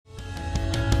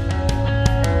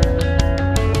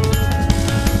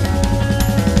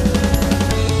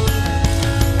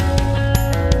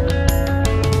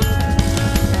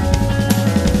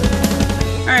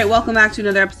welcome back to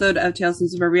another episode of Tales from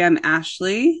Suburbia. I'm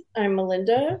Ashley. I'm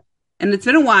Melinda. And it's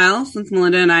been a while since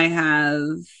Melinda and I have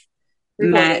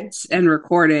met and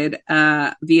recorded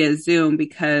via Zoom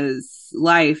because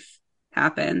life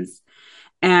happens.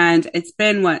 And it's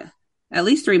been, at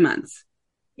least 3 months.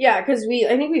 Yeah, because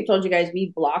I think we've told you guys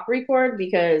we block record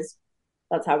because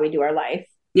that's how we do our life.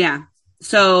 Yeah.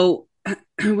 So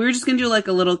we were just going to do like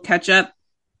a little catch up.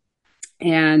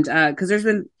 And because there's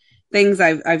been things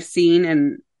I've seen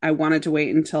and I wanted to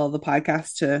wait until the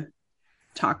podcast to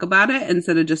talk about it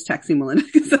instead of just texting Melinda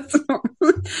because that's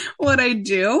normally what I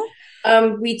do.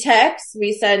 We text,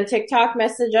 we send TikTok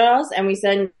messages, and we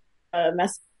send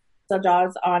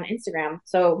messages on Instagram.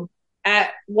 So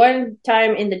at one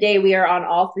time in the day, we are on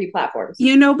all 3 platforms.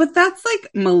 But that's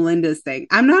like Melinda's thing.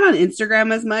 I'm not on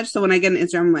Instagram as much. So when I get an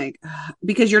Instagram, I'm like,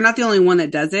 because you're not the only one that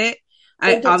does it.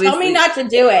 Tell me not to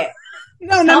do it.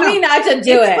 Tell me not to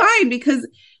do it. It's fine because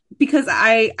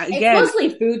again, it's mostly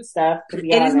food stuff. To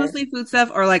be honest. Is mostly food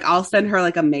stuff, or like I'll send her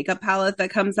like a makeup palette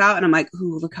that comes out, and I'm like,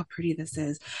 "Ooh, look how pretty this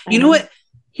is." You know what?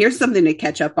 Here's something to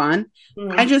catch up on.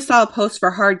 I just saw a post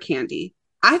for hard candy.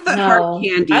 I thought hard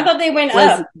candy. I thought they went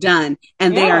was up. Done,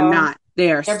 and they are not.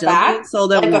 They're still being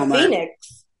sold at Walmart. A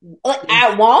Phoenix.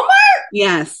 At Walmart?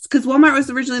 Yes, because Walmart was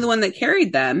originally the one that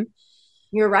carried them.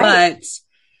 You're right. But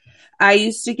I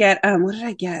used to get what did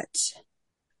I get?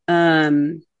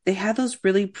 They had those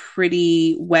really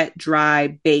pretty wet,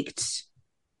 dry, baked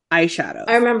eyeshadows.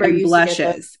 I remember and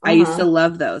blushes. I used to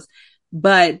love those.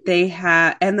 But they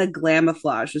had, and the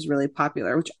Glamouflage was really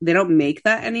popular, which they don't make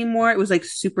that anymore. It was like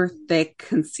super thick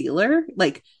concealer,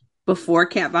 like before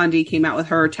Kat Von D came out with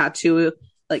her tattoo,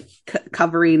 like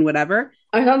covering whatever.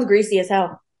 It sounds greasy as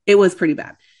hell. It was pretty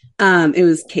bad. It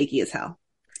was cakey as hell.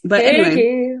 But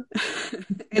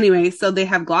anyway, so they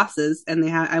have glosses, and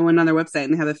I went on their website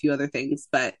and they have a few other things,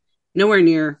 but nowhere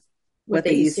near what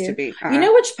they used to be. You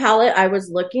know which palette I was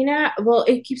looking at? Well,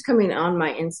 it keeps coming on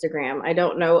my Instagram. I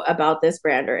don't know about this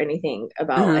brand or anything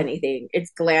about anything.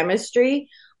 It's Glamistry,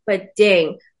 but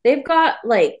dang, they've got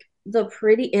like the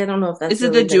pretty. I don't know if that's. Is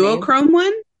it the duochrome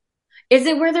one? Is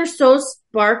it where they're so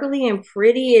sparkly and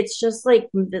pretty? It's just like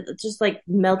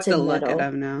melted metal. Look at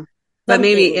them now. But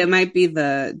maybe it might be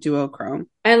the duochrome.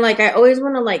 And like, I always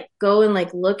want to like go and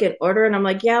like look and order. And I'm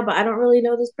like, yeah, but I don't really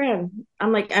know this brand.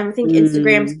 I'm like, I think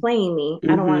Instagram's playing me.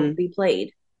 I don't want to be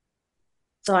played.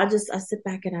 So I sit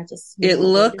back and it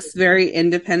looks very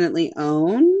independently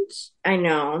owned. I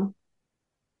know.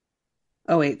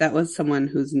 Oh wait, that was someone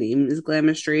whose name is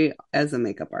Glamistry as a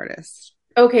makeup artist.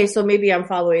 Okay, so maybe I'm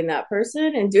following that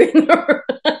person and doing the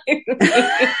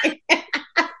right.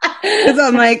 Because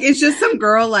I'm like, it's just some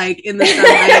girl like in the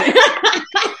sunlight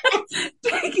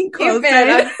taking close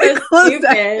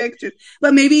pictures.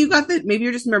 But maybe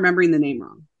you're just remembering the name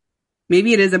wrong.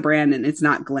 Maybe it is a brand and it's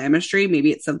not Glamistry.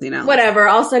 Maybe it's something else. Whatever.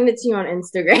 I'll send it to you on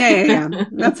Instagram. Yeah.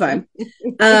 That's fine.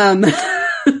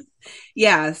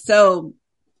 Yeah. So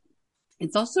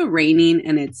it's also raining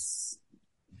and it's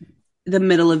the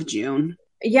middle of June.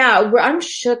 Yeah, I'm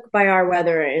shook by our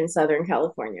weather in Southern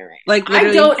California right now. Like,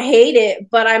 literally, I don't hate it,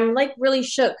 but I'm like really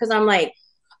shook because I'm like,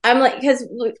 because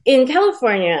in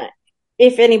California,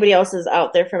 if anybody else is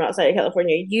out there from outside of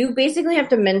California, you basically have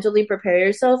to mentally prepare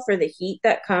yourself for the heat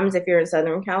that comes if you're in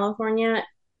Southern California,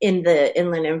 in the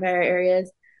Inland Empire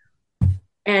areas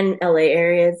and LA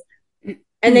areas.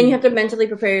 And then you have to mentally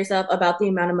prepare yourself about the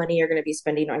amount of money you're going to be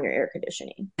spending on your air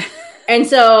conditioning. And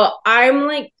so I'm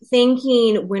like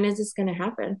thinking, when is this going to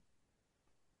happen?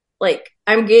 Like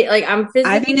I'm physically.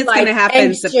 I think it's going to happen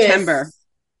anxious. September.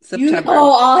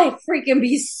 I'll freaking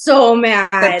be so mad.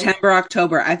 September,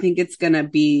 October. I think it's going to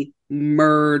be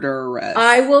murderous.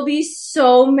 I will be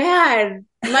so mad.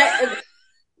 I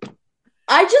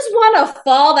just want a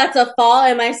fall that's a fall,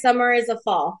 and my summer is a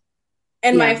fall.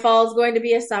 And my fall is going to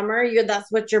be a summer.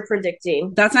 That's what you're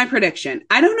predicting. That's my prediction.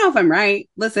 I don't know if I'm right.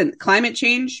 Listen, climate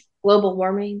change. Global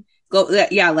warming.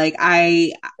 Yeah,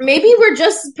 maybe we're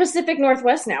just Pacific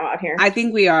Northwest now out here. I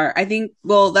think we are.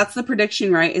 That's the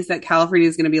prediction, right? Is that California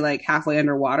is going to be like halfway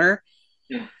underwater.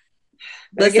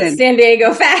 Listen, get San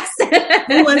Diego fast.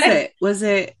 Who was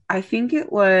it? I think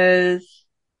it was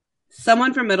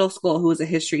someone from middle school who was a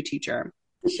history teacher.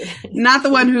 Not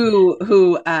the one who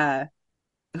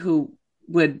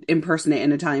would impersonate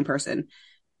an Italian person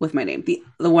with my name.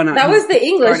 The one that was the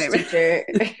English teacher,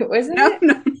 wasn't it?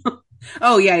 No.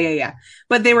 Oh yeah.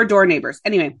 But they were door neighbors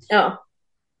anyway. Oh,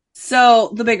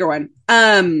 so the bigger one.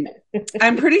 I'm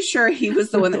pretty sure he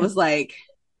was the one that was like,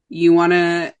 "You want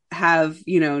to have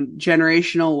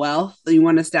generational wealth? You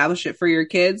want to establish it for your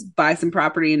kids? Buy some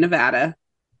property in Nevada."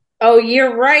 Oh,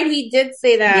 you're right. He did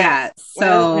say that. Yeah.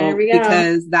 Well, there So we go.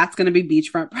 because that's going to be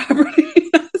beachfront property.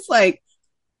 It's like,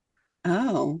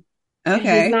 oh, He's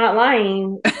okay. not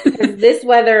lying. Because this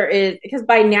weather is, because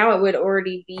by now it would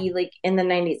already be like in the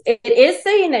 90s. It is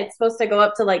saying it's supposed to go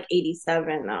up to like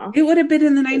 87 though It would have been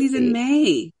in the this 90s in week.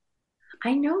 May.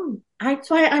 I know. That's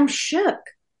why I'm shook.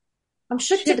 I'm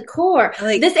shook to Shit. the core.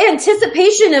 Like, This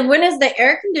anticipation of when is the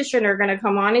air conditioner going to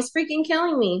come on is freaking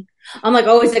killing me. I'm like,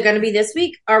 oh, is it going to be this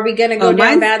week? Are we going to oh, go down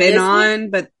mine's bad been this week? on,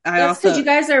 but I That's because also, you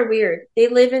guys are weird. They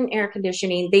live in air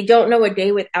conditioning. They don't know a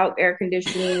day without air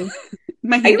conditioning.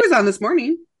 my I heater was on this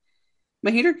morning.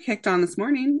 My heater kicked on this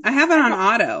morning. I have it on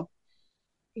auto.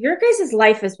 Your guys'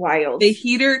 life is wild. The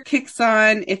heater kicks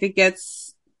on if it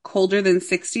gets colder than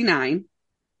 69,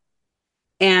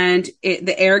 and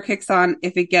the air kicks on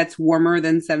if it gets warmer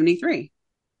than 73.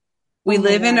 We Oh my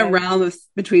live in a God. realm of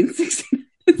between 69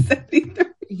 and 73.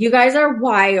 You guys are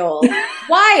wild.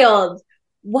 Wild.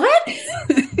 What?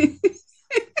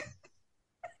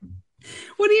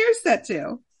 What are yours set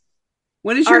to?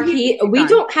 What is your Our heat? heat, we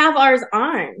don't have ours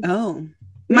on. Oh,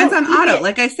 We mine's don't on keep auto. it.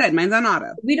 Like I said, mine's on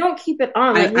auto. We don't keep it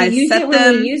on. Like we I use set it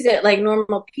when we them. use it like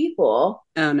normal people.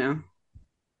 Oh no.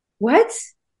 What?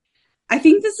 I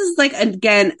think this is like,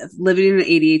 again, living in an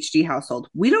ADHD household.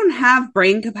 We don't have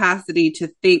brain capacity to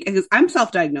think, because I'm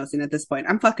self-diagnosing at this point.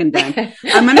 I'm fucking done.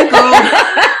 I'm going to go.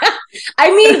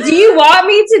 I mean, do you want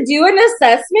me to do an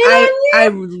assessment on you?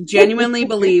 I genuinely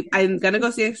believe I'm going to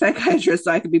go see a psychiatrist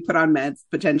so I could be put on meds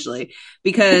potentially,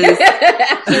 because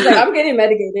She's like, I'm getting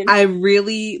medicated. I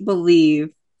really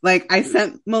believe, like, I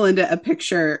sent Melinda a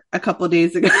picture a couple of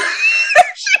days ago.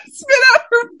 She spit out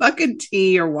her fucking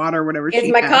tea or water, whatever It's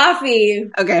she my had. coffee.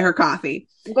 Okay, her coffee.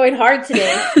 I'm going hard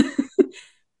today.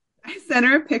 I sent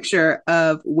her a picture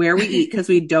of where we eat, because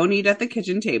we don't eat at the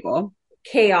kitchen table.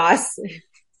 Chaos.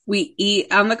 We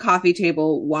eat on the coffee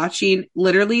table, watching,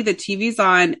 literally the TV's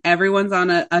on, everyone's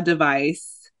on a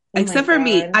device, except for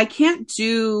me. I can't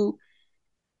do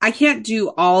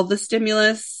all the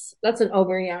stimulus. That's an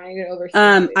over, yeah. You're over.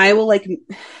 I will, like,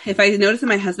 if I notice that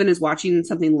my husband is watching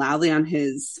something loudly on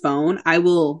his phone, I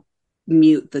will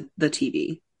mute the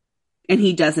TV, and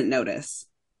he doesn't notice.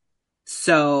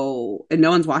 So, and no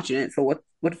one's watching it. So what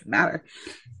does it matter?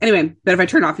 Anyway, but if I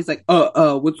turn off, he's like,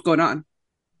 what's going on?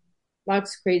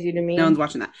 That's crazy to me. No one's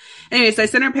watching that. Anyway, so I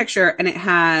sent her a picture, and it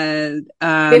had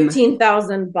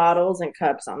 15,000 bottles and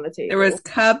cups on the table. There was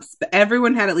cups, but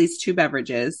everyone had at least 2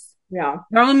 beverages. Yeah.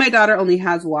 Normally my daughter only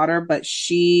has water, but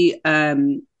she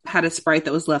had a Sprite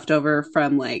that was left over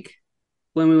from, like,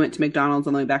 when we went to McDonald's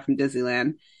on the way back from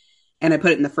Disneyland, and I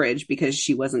put it in the fridge because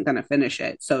she wasn't going to finish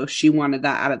it. So she wanted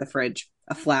that out of the fridge,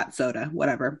 a flat soda,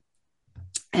 whatever.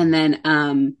 And then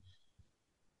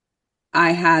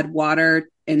I had water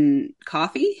and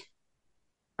coffee.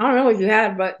 I don't know what you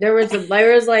had, but there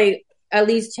was like at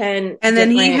least 10. And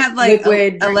then he had like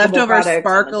a leftover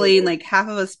sparkling, like half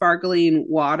of a sparkling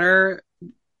water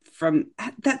from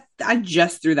that. I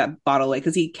just threw that bottle away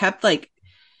because he kept like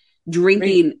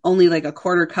drinking only like a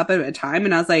quarter cup at a time.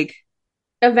 And I was like,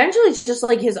 eventually it's just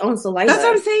like his own saliva. That's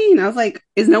what I'm saying. I was like,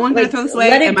 is no one going to throw this away?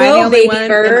 Let it Am go, I the only baby one?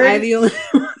 bird. Am I the only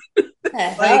one? The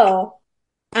hell?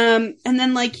 And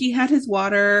then like he had his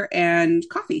water and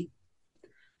coffee.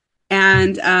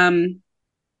 And I'm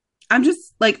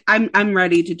just like, I'm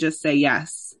ready to just say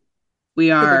yes.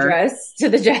 We are to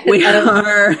the dress. We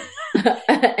are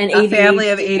an a family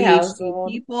of ADHD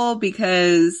household. people,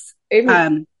 because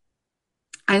I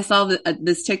saw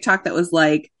this TikTok that was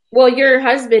like, well, your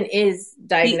husband is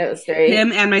diagnosed, right?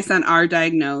 Him and my son are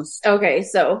diagnosed. Okay,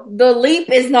 so the leap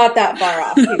is not that far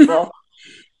off, people.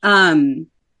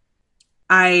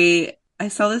 I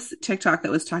saw this TikTok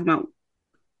that was talking about,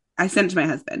 I sent it to my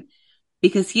husband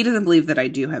because he doesn't believe that I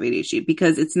do have ADHD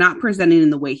because it's not presenting in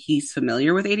the way he's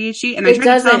familiar with ADHD. And I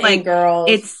tried to tell him, like, girls.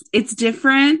 It's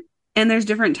different, and there's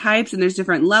different types and there's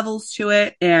different levels to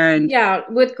it. And yeah,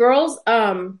 with girls,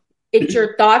 it's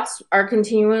your thoughts are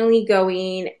continually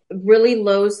going, really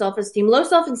low self-esteem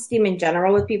in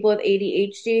general with people with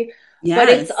ADHD. Yes. But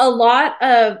it's a lot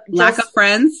of lack of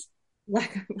friends.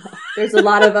 There's a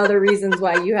lot of other reasons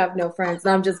why you have no friends.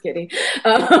 No, I'm just kidding. Is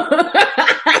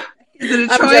it a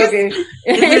choice? I'm joking. Is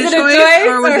it a choice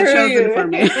or was it chosen for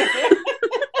me?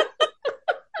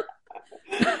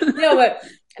 No, but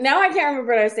now I can't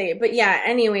remember what I was saying. But yeah,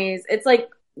 anyways, it's like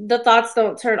the thoughts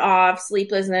don't turn off,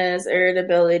 sleeplessness,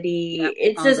 irritability. Yep,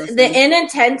 it's just the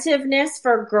inattentiveness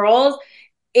for girls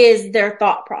is their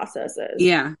thought processes.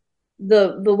 Yeah.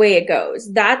 The way it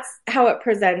goes. That's how it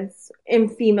presents in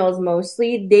females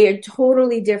mostly. They are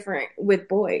totally different with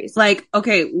boys. Like,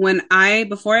 okay,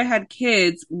 before I had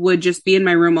kids, would just be in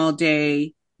my room all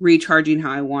day recharging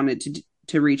how I wanted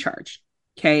to recharge.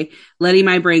 Okay. Letting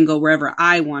my brain go wherever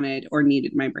I wanted or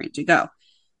needed my brain to go.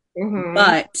 Mm-hmm.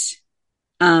 But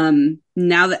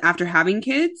now that after having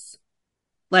kids,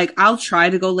 like I'll try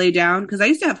to go lay down because I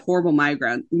used to have horrible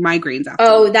migraines afterwards.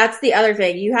 Oh, that's the other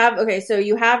thing. You have, okay, so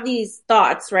you have these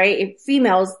thoughts, right? If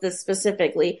females, this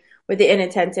specifically with the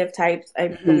inattentive types, I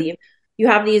Mm-hmm. believe, you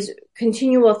have these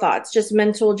continual thoughts, just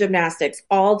mental gymnastics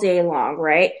all day long,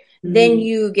 right? Then Mm-hmm.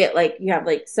 you get like, you have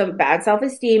like some bad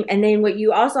self-esteem. And then what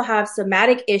you also have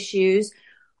somatic issues,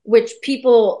 which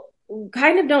people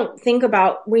kind of don't think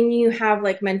about when you have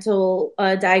like mental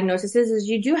diagnoses is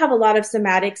you do have a lot of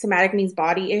somatic means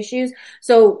body issues.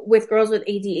 So with girls with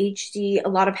ADHD, a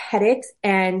lot of headaches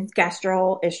and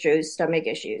gastro issues, stomach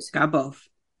issues. Got both.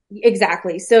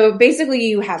 Exactly. So basically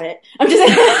you have it. I'm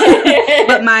just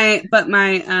But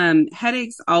my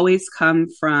headaches always come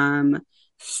from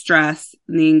stress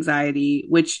and the anxiety,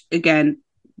 which again,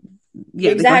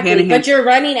 yeah, they go hand exactly. in hand But you're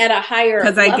running at a higher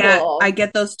because I level.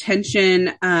 get those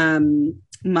tension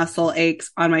muscle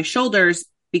aches on my shoulders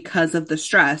because of the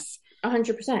stress.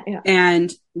 100%. Yeah.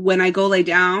 And when I go lay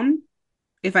down,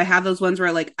 if I have those ones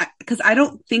where like, because I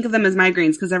don't think of them as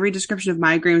migraines, because every description of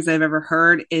migraines I've ever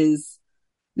heard is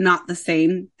not the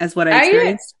same as what I I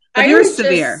experienced, but I they were would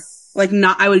severe. just Like,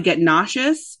 not, I would get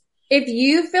nauseous. if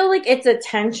you feel like it's a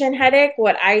tension headache,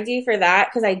 what I do for that,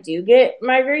 because I do get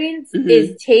migraines, is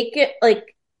Mm-hmm. take it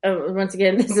like, once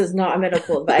again, this is not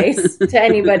medical advice to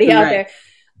anybody out Right. there.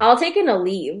 I'll take an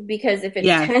Aleve because if it's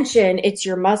Yes. tension, it's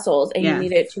your muscles and you Yes.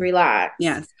 need it to relax.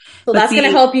 Yes. So But that's going to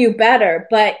see, help you better.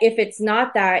 But if it's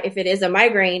not that, if it is a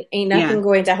migraine, ain't yeah. nothing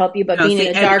going to help you but No, being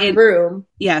in see, a dark room.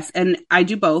 yes, and I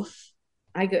do both.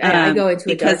 I go into a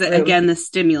Because dark room. again, the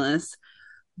stimulus.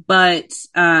 But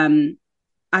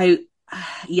I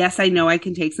yes, I know I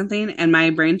can take something, and my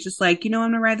brain's just like, I'm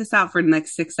gonna ride this out for the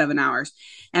next 6-7 hours,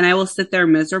 and I will sit there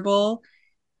miserable.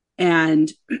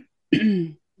 And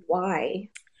it's Why?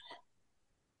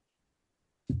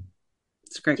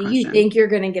 a great Do you question. think you're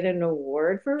going to get an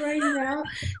award for writing it out?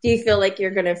 Do you feel like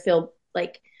you're going to feel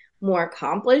like more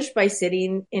accomplished by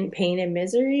sitting in pain and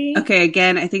misery? Okay,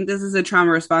 again, I think this is a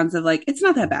trauma response of like, it's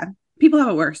not that bad. People have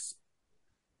it worse.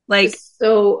 Like,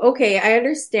 So, okay, I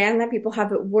understand that people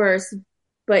have it worse,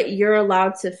 but you're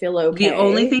allowed to feel the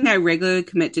only okay. thing I regularly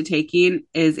commit to taking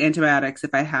is antibiotics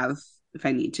if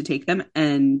I need to take them,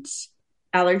 and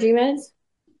Allergy meds?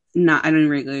 not I don't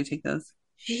regularly take those.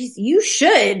 Jeez, you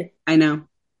should. I know.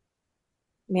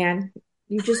 Man,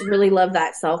 you just really love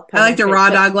that self I like to punishment. raw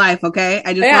So, dog life, okay?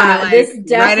 I just want to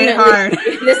yeah, like ride it hard.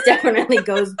 this definitely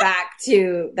goes back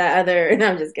to that other. No,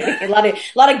 I'm just kidding. A lot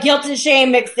of guilt and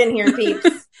shame mixed in here, peeps.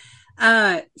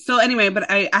 So anyway, but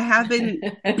I have been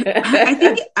I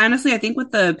think honestly, I think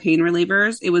with the pain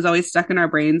relievers, it was always stuck in our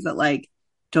brains that like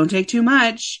don't take too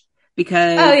much Oh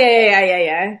because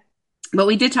yeah. but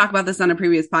we did talk about this on a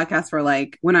previous podcast where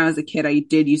like when I was a kid, I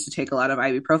did used to take a lot of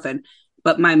ibuprofen,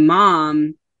 but my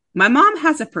mom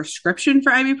has a prescription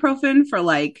for ibuprofen for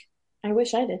I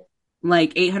wish I did.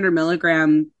 like 800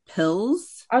 milligram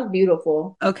pills. I was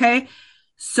beautiful. Okay.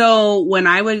 So when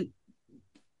I would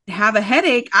have a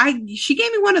headache, she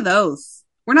gave me one of those.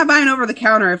 We're not buying over the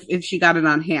counter if she got it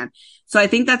on hand. So I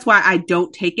think that's why I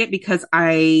don't take it because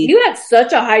You had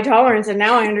such a high tolerance, and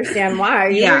now I understand why.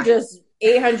 You were yeah, just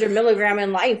 800 milligram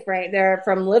in life right there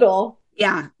from little.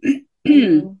 yeah.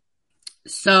 Mm-hmm.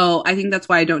 So I think that's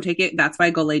why I don't take it. That's why I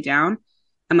go lay down.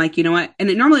 I'm like, you know what? And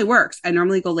it normally works. I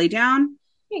normally go lay down.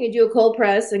 You can do a cold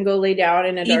press and go lay down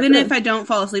in a dark Even if room. I don't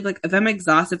fall asleep, like if I'm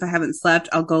exhausted, if I haven't slept,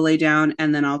 I'll go lay down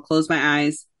and then I'll close my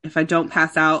eyes. If I don't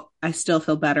pass out, I still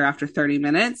feel better after 30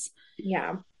 minutes.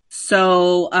 Yeah.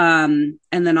 So, and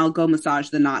then I'll go massage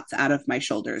the knots out of my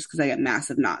shoulders because I get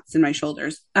massive knots in my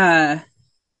shoulders. And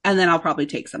then I'll probably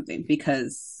take something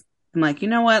because I'm like, you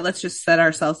know what? Let's just set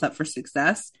ourselves up for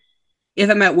success. If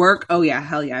I'm at work, oh yeah,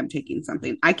 hell yeah, I'm taking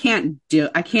something. I can't do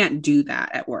that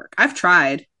at work. I've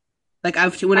tried. Like when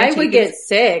I've I would taken get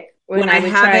sick when when I I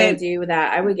would try and haven't do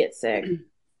that. I would get sick.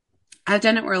 I've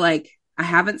done it where like I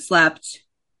haven't slept.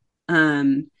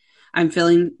 Um, I'm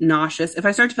feeling nauseous. If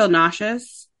I start to feel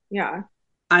nauseous, Yeah.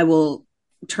 I will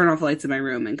turn off the lights in my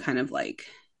room and kind of like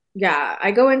Yeah.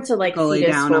 I go into like go lay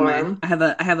fetus down on my. form. I have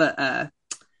what do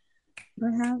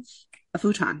I have a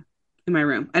futon in my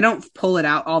room. I don't pull it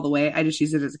out all the way. I just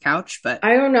use it as a couch. But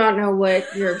I do not know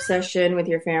what your obsession with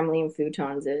your family and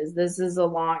futons is. This is a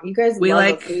long. You guys we love a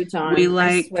like we futon. I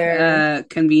like swear.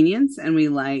 convenience and we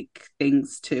like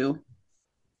things to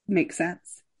make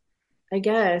sense. I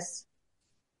guess.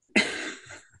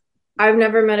 I've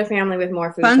never met a family with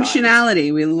more futons.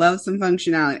 Functionality. We love some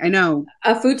functionality. I know.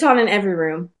 A futon in every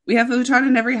room. We have futon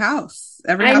in every house.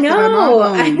 Every I house that my mom know.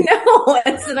 I owns. know.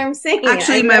 That's what I'm saying.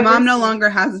 Actually, I've my never mom no seen. longer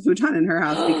has a futon in her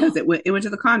house because it went to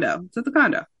the condo. It's at the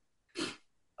condo.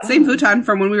 Same Oh, futon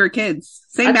from when we were kids.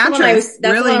 Same mattress. that's the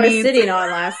one Really I was needs. sitting on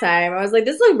last time. I was like,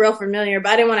 this looked real familiar,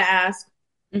 but I didn't want to ask.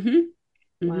 Mm-hmm.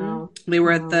 Mm-hmm. Wow. They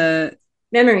were at Wow. the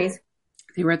Memories.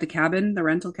 they were at the cabin, the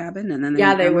rental cabin, and then they Yeah,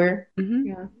 moved they down there. were. Mm-hmm.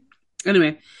 Yeah.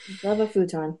 Anyway, Love a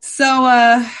futon. so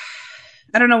I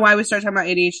don't know why we started talking about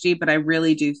ADHD, but I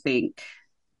really do think.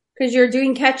 Because you're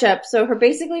doing catch up. So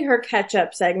her catch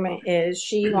up segment is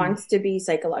she wants to be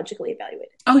psychologically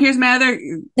evaluated. Oh, here's my other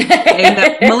thing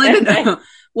that Melinda. No.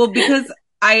 Well, because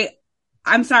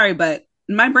I'm sorry, but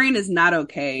my brain is not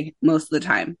okay most of the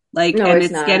time. Like, No, and it's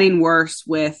it's not. getting worse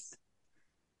with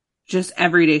just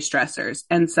everyday stressors.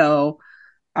 And so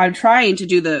I'm trying to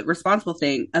do the responsible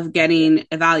thing of getting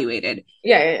evaluated.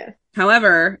 Yeah.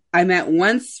 However, I met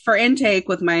once for intake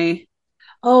with my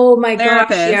Oh my gosh,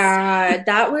 therapist yeah.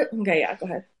 That would okay, yeah, go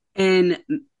ahead. in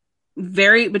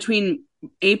very between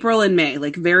April and May,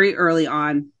 like very early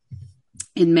on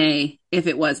in May, if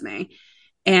it was May.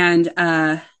 And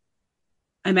I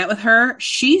met with her.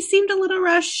 She seemed a little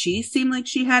rushed. She seemed like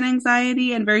she had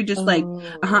anxiety and very just like, Oh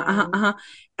uh-huh, uh-huh, yeah. uh-huh.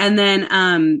 And then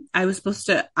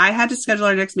I had to schedule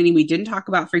our next meeting. We didn't talk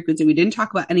about frequency. We didn't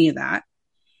talk about any of that.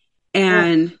 Ugh.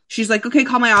 And she's like, okay,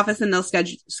 call my office and they'll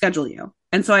schedule you.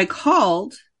 And so I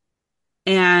called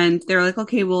and they were like,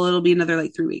 okay, well, it'll be another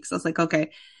like 3 weeks. I was like,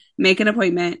 okay, make an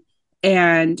appointment.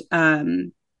 And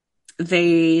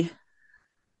they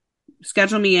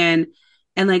schedule me in.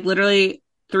 And like literally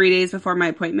 3 days before my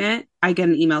appointment, I get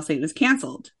an email saying it was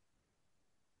canceled.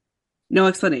 No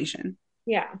explanation.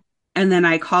 Yeah. And then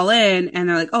I call in and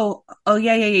they're like, oh,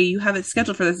 yeah, you have it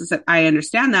scheduled for this. I said, I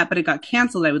understand that, but it got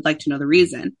canceled. I would like to know the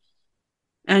reason.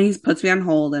 And he puts me on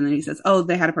hold and then he says, oh,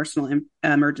 they had a personal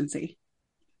emergency.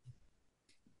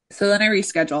 So then I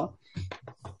reschedule.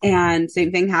 And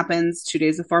same thing happens 2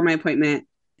 days before my appointment.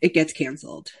 It gets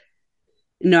canceled.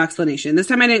 No explanation. This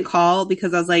time I didn't call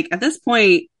because I was like, at this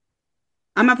point,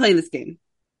 I'm not playing this game.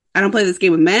 I don't play this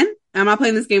game with men. I'm not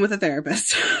playing this game with a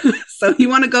therapist. So you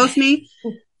want to ghost me?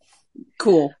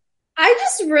 Cool. I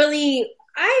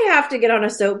have to get on a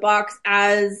soapbox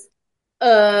as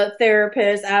a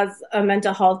therapist, as a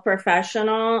mental health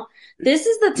professional. This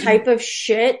is the type of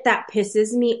shit that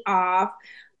pisses me off.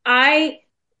 I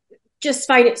just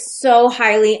find it so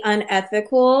highly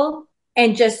unethical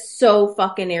and just so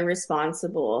fucking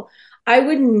irresponsible. I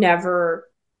would never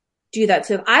do that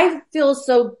to them. I feel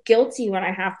so guilty when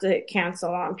I have to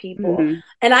cancel on people. Mm-hmm.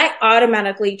 And I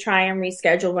automatically try and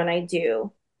reschedule when I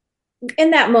do.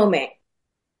 In that moment,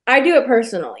 I do it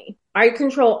personally. I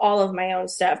control all of my own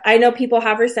stuff. I know people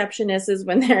have receptionists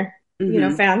when they're,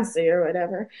 Mm-hmm. fancy or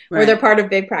whatever, Right. or they're part of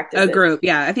big practices. A group.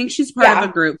 Yeah. I think she's part of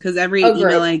a group because every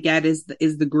email I get is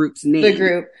the group's name. The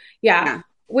group. Yeah.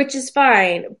 Which is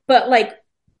fine. But like,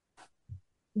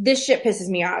 this shit pisses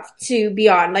me off, to be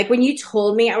on. Like, when you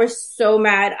told me, I was so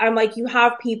mad. I'm like, you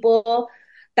have people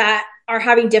that are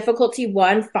having difficulty,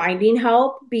 one, finding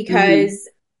help because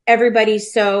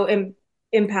everybody's so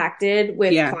impacted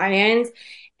with clients.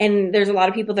 And there's a lot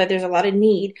of people that there's a lot of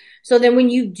need. So then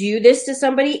when you do this to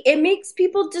somebody, it makes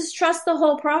people distrust the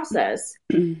whole process.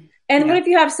 And what if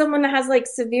you have someone that has like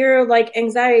severe like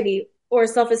anxiety or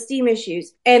self-esteem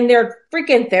issues and their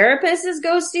freaking therapist is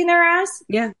ghosting their ass?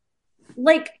 Yeah.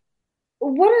 Like,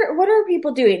 what are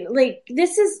people doing? Like,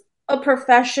 this is a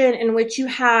profession in which you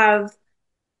have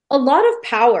a lot of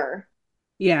power.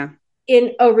 Yeah.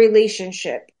 In a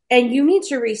relationship. And you need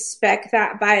to respect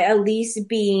that by at least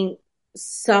being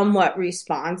somewhat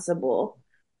responsible.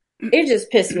 It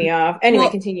just pissed me off. Anyway,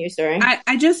 continue, story.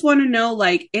 I just want to know,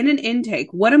 like, in an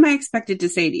intake, what am I expected to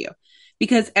say to you?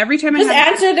 Because every time just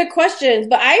answer the questions.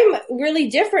 But I'm really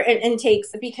different in intakes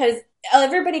because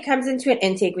everybody comes into an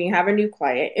intake when you have a new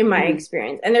client, in my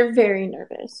experience, and they're very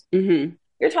nervous.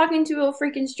 You're talking to a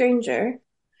freaking stranger,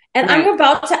 and I'm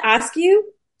about to ask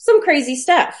you some crazy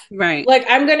stuff. Right. Like,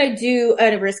 I'm going to do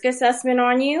a risk assessment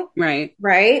on you. Right.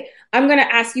 Right. I'm going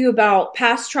to ask you about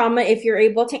past trauma if you're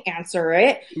able to answer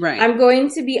it. Right. I'm going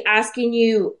to be asking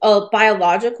you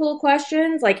biological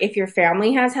questions, like if your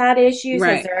family has had issues,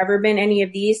 has there ever been any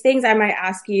of these things? I might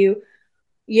ask you,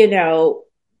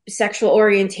 sexual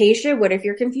orientation. What if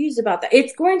you're confused about that?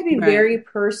 It's going to be very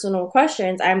personal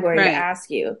questions I'm going to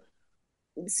ask you.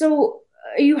 So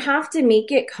you have to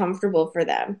make it comfortable for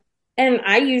them. And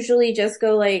I usually just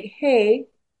go like, hey,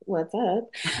 what's up?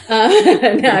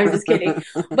 No, I'm just kidding.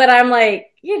 But I'm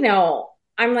like,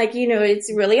 I'm like,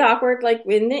 it's really awkward, like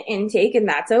in the intake, and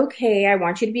that's okay. I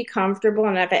want you to be comfortable.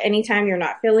 And if at any time you're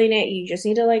not feeling it, you just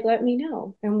need to like let me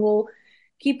know and we'll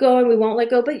keep going. We won't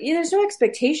let go. But there's no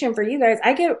expectation for you guys.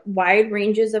 I get wide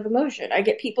ranges of emotion. I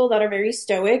get people that are very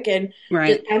stoic and just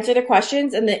Right. answer the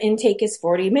questions, and the intake is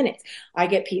 40 minutes. I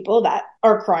get people that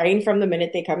are crying from the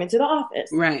minute they come into the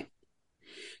office. Right.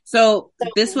 So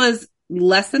this was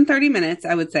less than 30 minutes,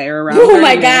 I would say, or around Oh 30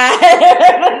 my minutes.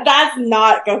 God. That's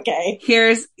not okay.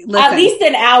 Listen, At least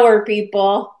an hour,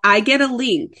 people. I get a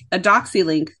link, a Doxy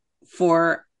link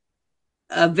for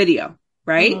a video,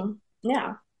 right? Mm-hmm.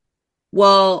 Yeah.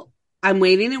 Well, I'm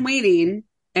waiting and waiting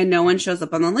and no one shows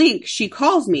up on the link. She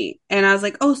calls me and I was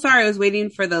like, oh, sorry, I was waiting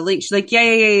for the link. She's like,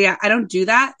 yeah. I don't do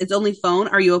that. It's only phone.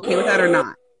 Are you okay with that or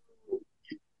not?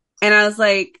 And I was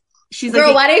like, she's Girl,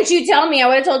 like, why didn't you tell me? I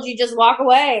would have told you just walk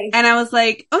away. and I was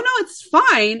like, oh no, it's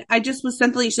fine. I just was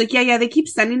sent the link. She's like, yeah, they keep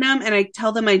sending them. And I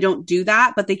tell them I don't do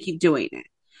that, but they keep doing it.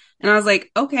 And I was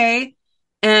like, okay.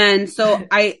 And so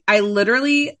I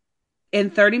literally in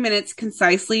 30 minutes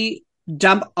concisely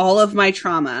dump all of my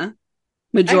trauma,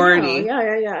 majority.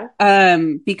 Yeah.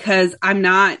 Because I'm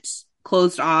not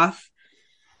closed off.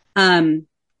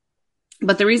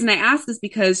 But the reason I ask is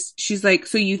because she's like,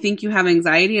 so you think you have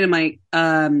anxiety? And I'm like,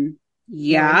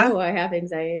 yeah. I know I have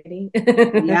anxiety.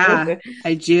 Yeah,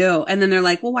 I do. And then they're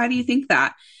like, well, why do you think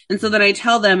that? And so then I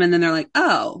tell them, and then they're like,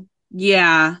 oh,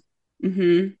 yeah.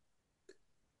 Mm-hmm.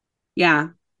 Yeah,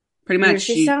 pretty much.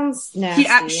 She sounds nasty.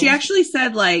 She actually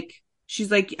said, like,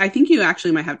 she's like, I think you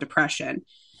actually might have depression.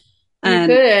 And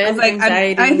you could. I was like,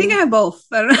 I think I have both.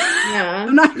 Yeah.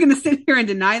 I'm not going to sit here and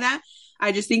deny that.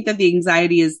 I just think that the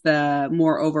anxiety is the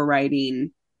more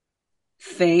overriding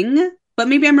thing. But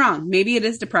maybe I'm wrong. Maybe it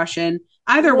is depression.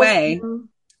 Either way,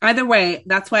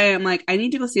 that's why I'm like, I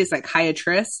need to go see a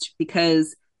psychiatrist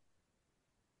because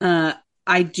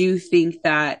I do think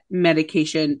that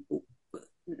medication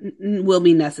will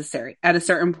be necessary at a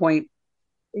certain point.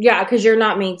 Yeah, because you're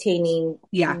not maintaining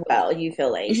well, you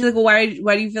feel like. And she's like, well, why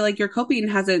do you feel like your coping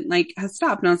has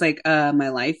stopped? And I was like, my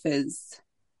life has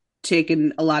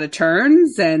taken a lot of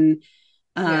turns and,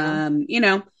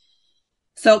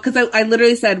 so, cause I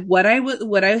literally said what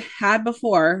I had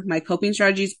before, my coping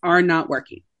strategies are not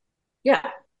working. Yeah.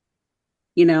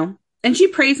 And she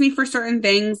praised me for certain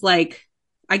things, like,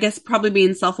 I guess probably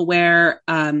being self-aware,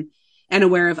 and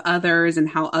aware of others and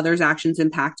how others' actions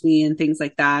impact me and things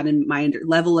like that. And my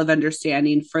level of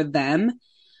understanding for them.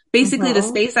 Basically, the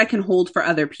space I can hold for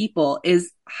other people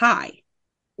is high.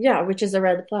 Yeah, which is a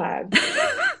red flag.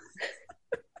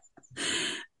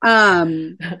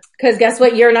 Because guess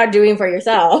what you're not doing for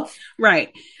yourself.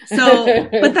 Right. So,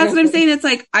 but that's what I'm saying. It's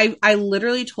like, I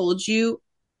literally told you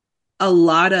a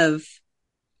lot of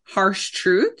harsh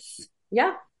truths.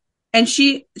 Yeah. And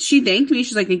she thanked me.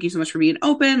 She's like, thank you so much for being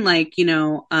open. Like,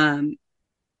 I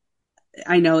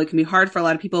know it can be hard for a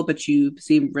lot of people, but you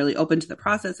seem really open to the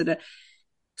process.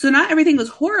 So not everything was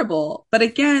horrible, but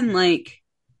again, like,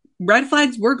 red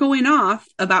flags were going off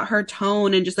about her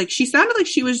tone and just like, she sounded like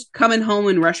she was coming home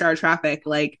in rush hour traffic.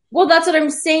 Like, well, that's what I'm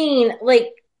saying. Like,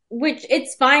 which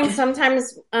it's fine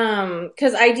sometimes.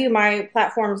 Cause I do my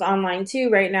platforms online too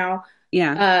right now.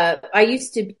 Yeah. I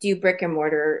used to do brick and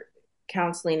mortar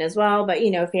counseling as well, but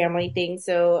family things.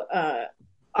 So,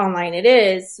 online it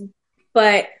is,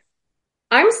 but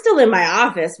I'm still in my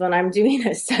office when I'm doing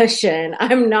a session.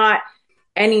 I'm not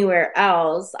anywhere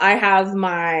else. I have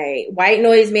my white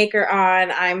noise maker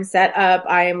on. I'm set up.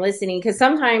 I am listening because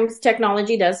sometimes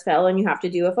technology does fail and you have to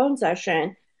do a phone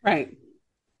session. Right.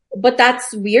 But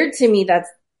that's weird to me. That's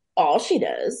all she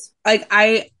does. Like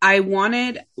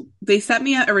they set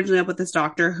me originally up with this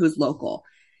doctor who's local.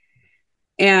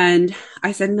 And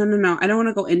I said, no. I don't want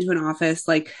to go into an office.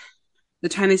 Like the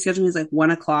time they scheduled me is like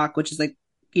 1:00, which is like,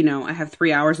 I have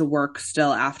 3 hours of work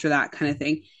still after that kind of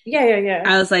thing. Yeah.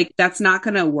 I was like, that's not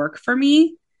going to work for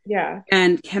me. Yeah.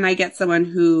 And can I get someone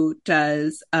who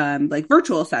does like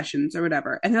virtual sessions or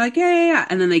whatever? And they're like, yeah.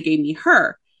 And then they gave me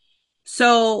her.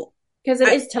 So because it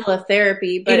is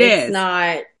teletherapy, but it's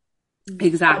not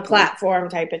exactly a platform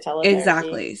type of teletherapy.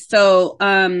 Exactly. So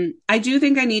I do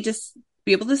think I need to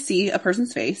be able to see a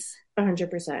person's face.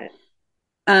 100%.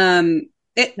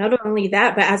 Not only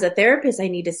that, but as a therapist, I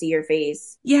need to see your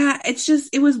face. Yeah,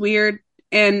 it was weird.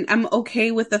 And I'm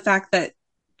okay with the fact that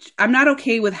I'm not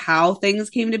okay with how things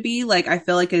came to be. Like, I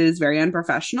feel like it is very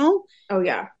unprofessional. Oh,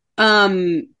 yeah.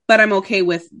 But I'm okay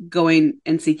with going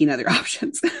and seeking other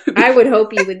options. I would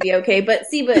hope you would be okay. But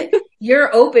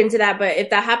you're open to that. But if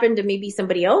that happened to maybe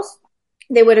somebody else,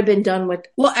 they would have been done with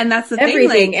and that's the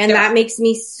everything. Thing. And that makes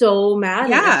me so mad.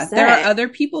 Yeah, there are other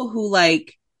people who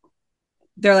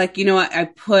they're like, I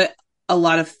put a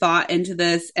lot of thought into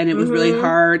this, and it was really Mm-hmm.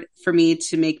 hard for me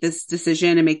to make this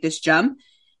decision and make this jump.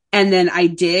 And then I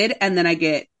did, and then I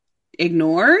get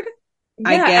ignored.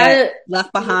 I Yeah, get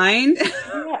left behind.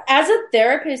 yeah, as a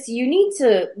therapist, you need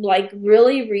to like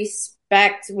really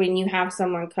respect when you have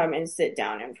someone come and sit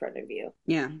down in front of you.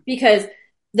 Yeah. Because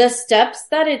the steps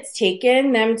that it's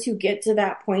taken them to get to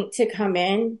that point to come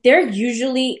in, they're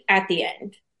usually at the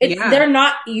end. Yeah. They're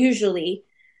not usually,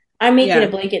 I'm making a Yeah.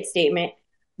 blanket statement.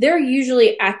 They're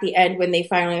usually at the end when they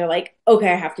finally are like,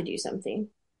 okay, I have to do something.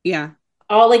 Yeah.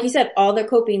 All, like you said, all their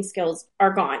coping skills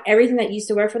are gone. Everything that used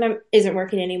to work for them isn't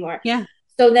working anymore. Yeah.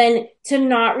 So then to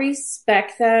not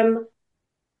respect them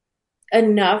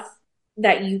enough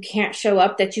that you can't show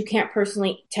up, that you can't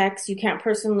personally text, you can't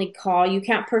personally call, you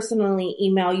can't personally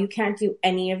email, you can't do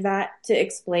any of that to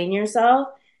explain yourself.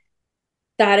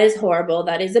 That is horrible.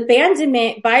 That is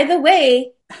abandonment. By the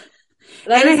way,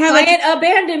 that And I is have client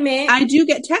abandonment. I do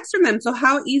get texts from them. So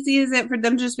how easy is it for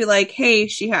them to just be like, "Hey,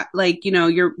 she had like,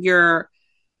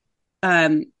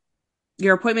 um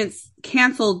your appointment's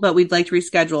canceled, but we'd like to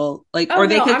reschedule." Like, Oh or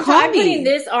they no, could call I'm putting me.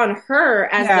 this on her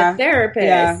as Yeah. the therapist.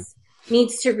 Yeah.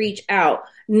 Needs to reach out,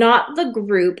 not the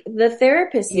group. The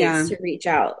therapist Yeah. needs to reach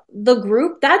out. The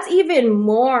group, that's even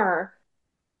more,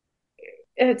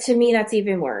 to me, that's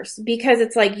even worse because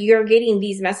it's like you're getting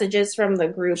these messages from the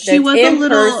group She that's was a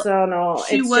little impersonal.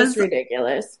 she It's was just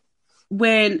ridiculous.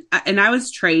 and I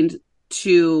was trained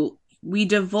to we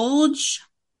divulge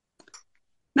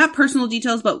not personal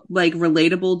details, but like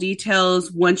relatable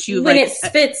details once you When like it fits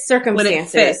when it fits.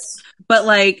 circumstances. But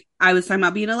like I was talking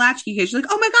about being a latchkey kid. She's like,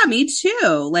 "Oh my God, me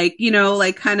too." Like,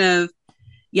 like kind of,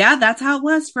 yeah, that's how it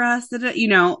was for us.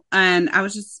 And I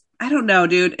was just, I don't know,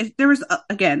 dude. There was,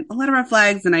 again, a lot of red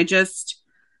flags, and I just,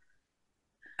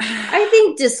 I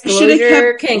think I should have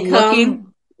disclosure kept can looking.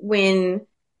 come when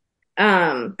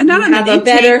And you not on have an a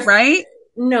better intake, right?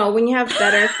 no, when you have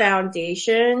better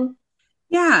foundation.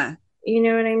 Yeah. You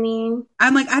know what I mean?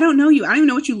 I'm like, I don't know you. I don't even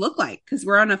know what you look like because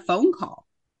we're on a phone call.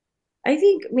 I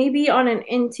think maybe on an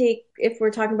intake, if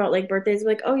we're talking about like birthdays,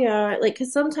 like, oh yeah, like,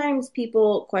 because sometimes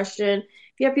people question,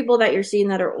 if you have people that you're seeing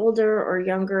that are older or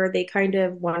younger, they kind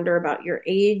of wonder about your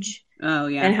age Oh,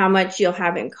 and yeah. how much you'll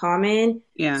have in common.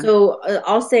 Yeah. So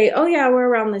I'll say, oh yeah, we're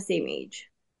around the same age,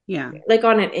 Yeah. like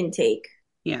on an intake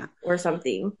Yeah. or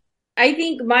something. I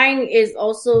think mine is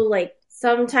also like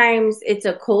sometimes it's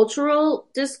a cultural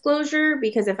disclosure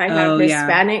because if I have Oh, yeah.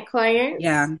 Hispanic clients,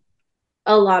 Yeah.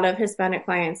 a lot of Hispanic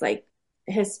clients like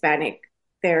Hispanic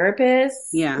therapists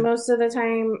Yeah. most of the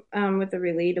time, with the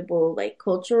relatable like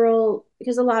cultural,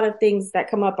 because a lot of things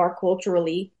that come up are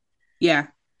culturally, Yeah.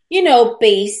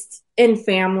 based in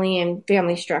family and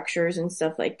family structures and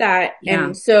stuff like that. Yeah.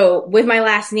 And so with my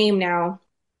last name now,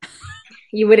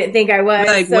 you wouldn't think I was.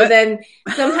 Like, so what? then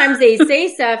sometimes they say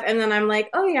stuff and then I'm like,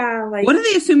 oh yeah, like What do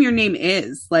they assume your name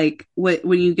is? Like,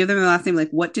 when you give them the last name,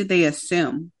 like, what did they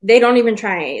assume? they don't even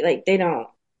try. Like they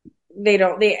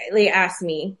ask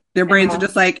me. Their brains are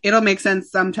just like, it'll make sense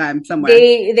sometime, somewhere.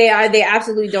 They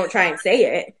absolutely don't try and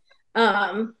say it.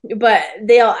 But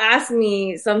they'll ask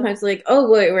me sometimes like, oh,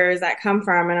 where does that come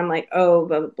from? And I'm like, oh,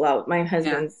 blah, blah, blah. My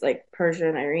husband's like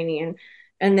Persian, Iranian.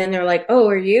 And then they're like, oh,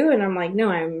 are you? And I'm like, no,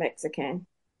 I'm Mexican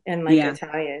and like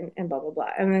Italian and blah, blah, blah.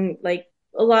 And then like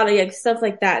a lot of like stuff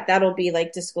like that, that'll be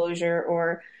like disclosure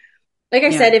or like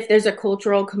I said, if there's a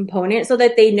cultural component so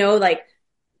that they know like,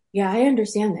 yeah, I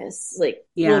understand this like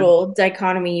little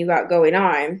dichotomy you got going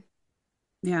on.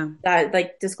 Yeah. That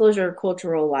like disclosure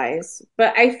cultural wise.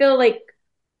 But I feel like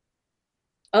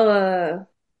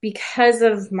because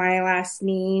of my last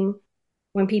name,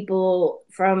 when people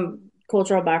from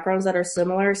cultural backgrounds that are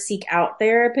similar seek out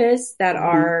therapists that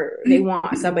are they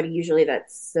want somebody usually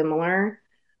that's similar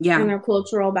in their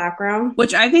cultural background.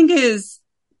 Which I think is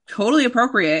totally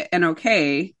appropriate and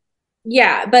okay.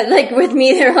 Yeah, but like with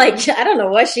me, they're like, I don't know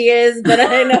what she is, but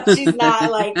I know she's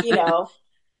not like,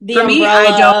 the for me,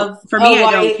 umbrella of for me, a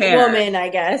I don't white care. woman, I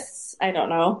guess. I don't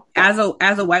know. As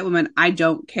a white woman, I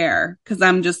don't care because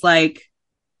I'm just like,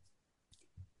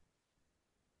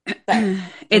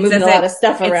 it's a lot of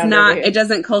stuff around. It's not. It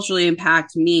doesn't culturally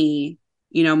impact me.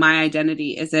 My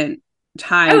identity isn't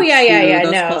tied to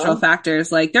those cultural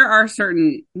factors. Like there are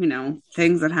certain,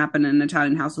 things that happen in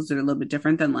Italian households that are a little bit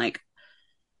different than like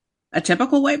a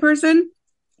typical white person.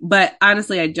 But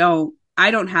honestly, I don't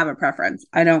have a preference.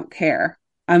 I don't care.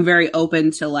 I'm very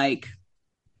open to like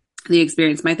the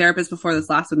experience. My therapist before this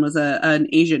last one was an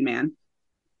Asian man,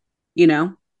 Yeah.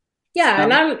 So.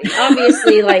 And I'm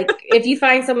obviously like, if you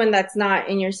find someone that's not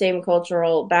in your same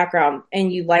cultural background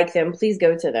and you like them, please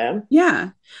go to them. Yeah.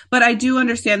 But I do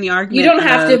understand the argument. You don't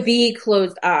have to be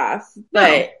closed off,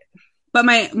 but But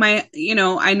my, you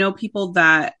know, I know people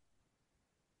that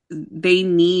they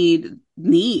need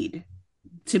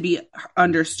to be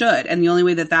understood, and the only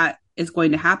way that that is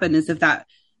going to happen is if that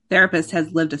therapist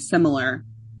has lived a similar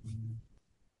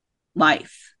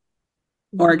life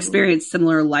or Mhm. experienced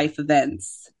similar life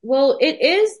events. Well, it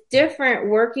is different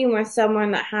working with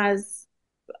someone that has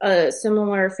a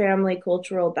similar family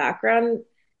cultural background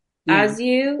Yeah. as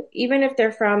you, even if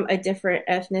they're from a different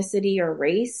ethnicity or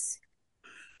race.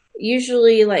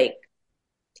 Usually, like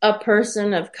a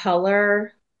person of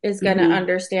color is going to Mm-hmm.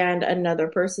 understand another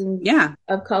person Yeah,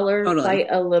 of color totally. fight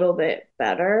a little bit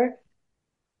better.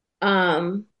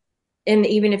 Um, and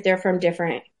even if they're from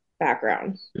different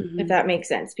backgrounds, if Mm-hmm. that makes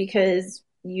sense, because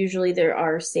usually there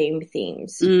are same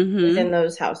themes Mm-hmm. within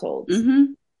those households.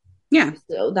 Mm-hmm. Yeah.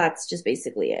 So that's just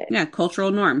basically it. Yeah.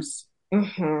 Cultural norms.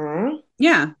 Hmm.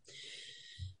 Yeah.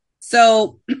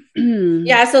 So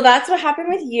Yeah, so that's what happened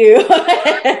with you.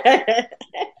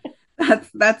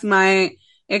 that's my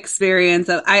experience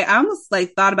of I almost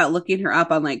like thought about looking her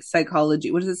up on like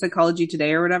psychology. What is it, Psychology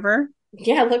Today or whatever?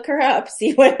 Yeah, look her up.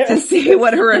 See what To see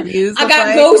what her reviews I look got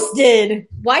like. ghosted.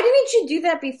 Why didn't you do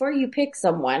that before you pick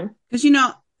someone? Because you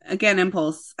know, again,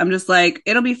 impulse. I'm just like,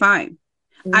 it'll be fine.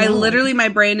 I No, literally, my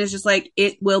brain is just like,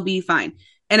 it will be fine.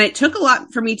 And it took a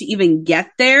lot for me to even get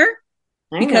there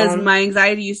I because know. my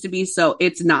anxiety used to be so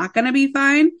it's not going to be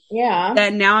fine. Yeah,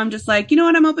 That now I'm just like, you know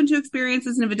what? I'm open to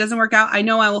experiences. And if it doesn't work out, I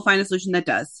know I will find a solution that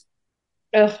does.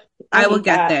 ugh, I I will hate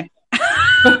get that. there.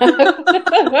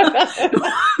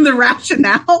 The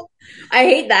rationale. I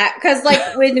hate that because,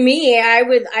 like, with me,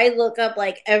 I look up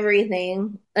like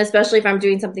everything, especially if I'm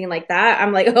doing something like that.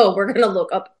 I'm like, oh, we're gonna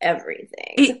look up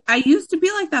everything. I used to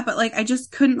be like that, but like I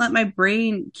just couldn't let my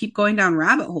brain keep going down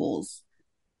rabbit holes.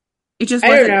 It just I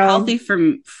don't wasn't know. healthy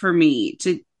for me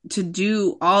to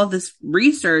do all this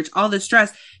research, all this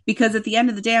stress, because at the end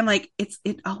of the day, I'm like,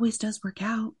 it always does work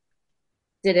out.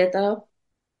 Did it though?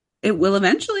 It will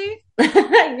eventually.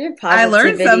 Your I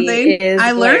learned positivity something. is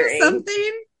I learned glaring.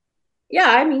 something. Yeah,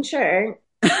 I mean, sure.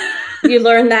 You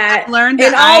learn I that learned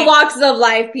in that all walks of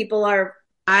life, people are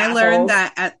I learned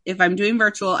assholes. that if I'm doing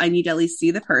virtual, I need to at least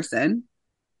see the person.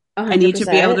 I need to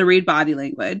be able 100%. to read body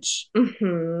language.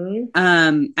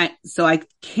 Hmm. So I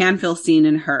can feel seen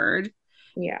and heard.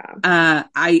 Yeah.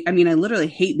 I mean, I literally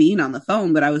hate being on the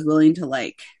phone, but I was willing to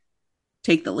like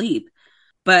take the leap.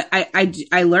 But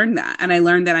I learned that, and I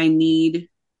learned that I need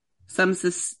some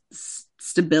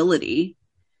stability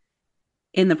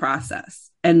in the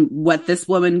process. And what this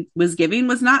woman was giving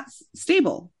was not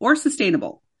stable or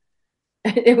sustainable.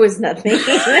 It was nothing.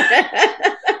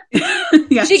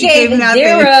 Yeah, She she gave gave nothing.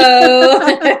 zero.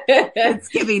 It's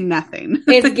giving nothing,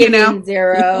 It's you know? giving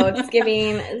zero. It's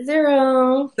giving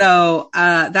zero. So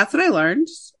that's what I learned.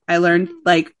 I learned,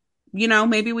 like, you know,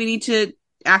 maybe we need to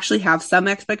actually have some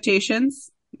expectations.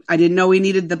 I didn't know we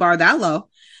needed the bar that low,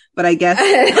 but I guess.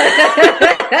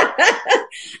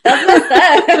 That's messed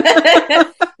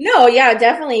up. No, yeah,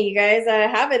 definitely. You guys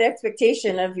have an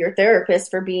expectation of your therapist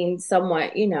for being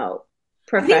somewhat, I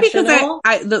think because professional.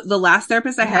 the last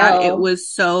therapist I had, it Hell. was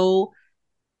so,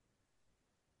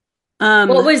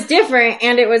 Well, it um, was different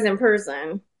and it was in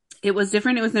person. it was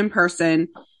different. It was in person,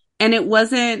 and it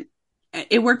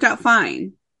worked out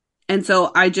fine. And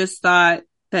so I just thought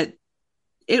that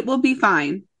it will be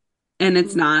fine, and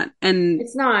it's not. And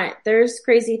It's not. There's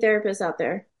crazy therapists out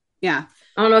there. yeah,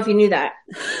 I don't know if you knew that.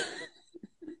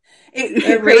 it,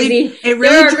 There are it really, crazy. it There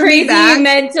really are drew me crazy back.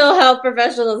 mental health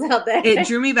professionals out there. It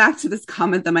drew me back to this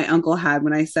comment that my uncle had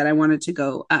when I said I wanted to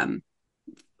go,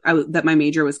 that my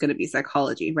major was going to be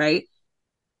psychology, right?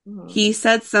 Mhm. He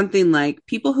said something like,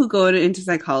 people who go into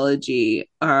psychology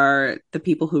are the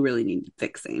people who really need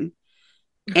fixing.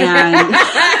 And,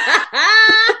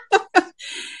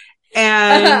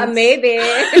 and, Maybe.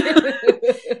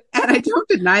 and I don't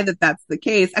deny that that's the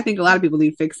case. I think a lot of people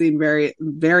need fixing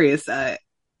various,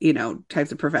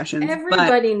 types of professions, but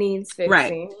Everybody needs right.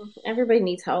 fixing. Everybody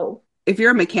needs help. If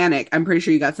you're a mechanic, I'm pretty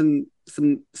sure you got some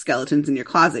skeletons in your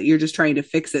closet. You're just trying to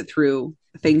fix it through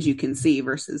things you can see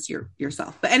versus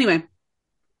yourself. But anyway,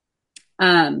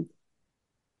 um,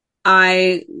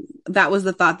 I that was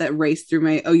the thought that raced through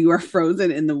my, oh, you are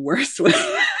frozen in the worst way.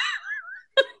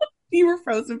 You were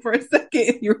frozen for a second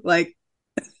and you were like,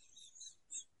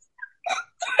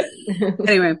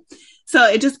 anyway. So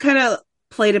it just kind of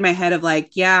played in my head of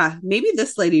like, yeah, maybe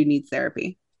this lady needs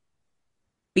therapy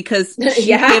because she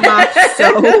came off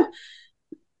Yeah.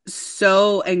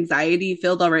 so anxiety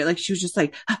filled already. Like she was just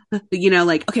like,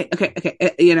 like, okay,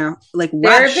 like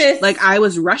rushed. Therapists Like I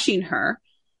was rushing her.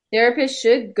 therapists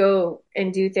should go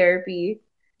and do therapy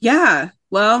Yeah.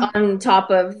 Well, on top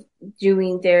of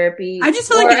doing I therapy, just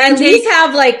feel like or an at intake. least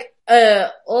have like a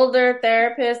older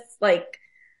therapist, like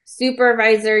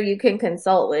supervisor you can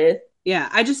consult with. Yeah.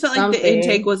 I just felt like the intake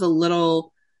Something. was a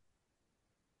little.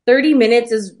 30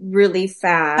 minutes is really That's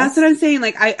what fast. I'm saying.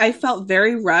 Like, I felt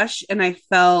very rushed and I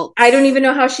felt. I don't even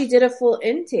know how she did a full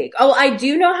intake. Oh, I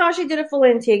do know how she did a full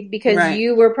intake because Right.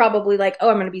 you were probably like, "Oh,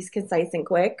 I'm going to be concise and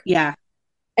quick." Yeah.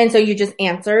 And so you just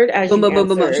answered as Boom, you boom, boom,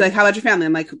 boom, boom. She's like, answered. how about your family?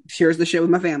 I'm like, here's the shit with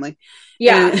my family.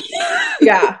 Yeah. And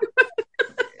Yeah.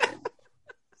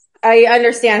 I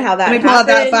understand how let that me pull out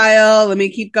that happened. file. Let me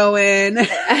keep going.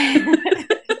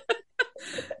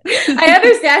 I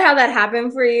understand how that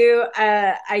happened for you.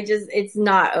 It's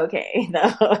not okay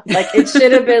though. Like it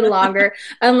should have been longer,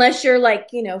 unless you're like,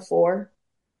 4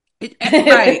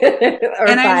 Right. or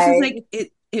And I was just 5.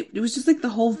 like, it was just like the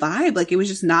whole vibe. Like, it was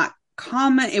just not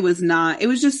common. It was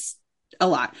just a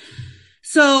lot.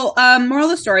 So, moral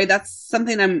of the story, that's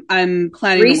something I'm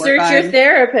planning to work Research your on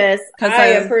therapist. because I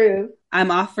approve. I'm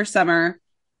off for summer.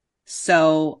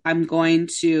 So I'm going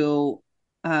to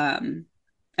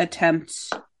attempt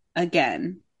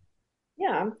again.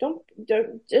 Yeah, don't.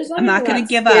 As I'm long as not you're going to not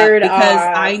give up scared because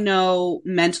off. I know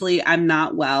mentally I'm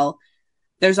not well.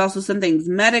 There's also some things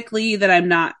medically that I'm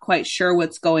not quite sure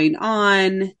what's going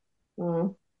on.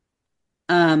 Mm,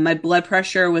 My blood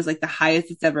pressure was like the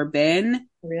highest it's ever been.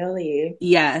 really?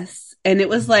 Yes. And it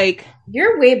was like,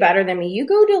 You're way better than me. You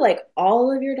go to like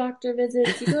all of your doctor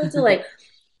visits. You go to like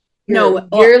no, your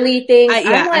well, yearly things. I'm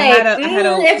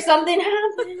like, if something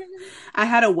happens, I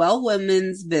had a well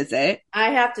women's visit. I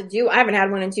haven't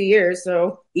had one in 2 years,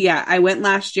 so Yeah, I went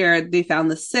last year. They found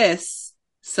the cysts.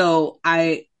 So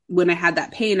when I had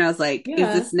that pain, I was like, is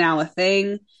yeah, this now a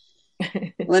thing?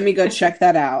 Let me go check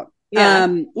that out. yeah.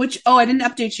 I didn't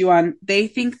update you on. They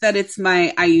think that it's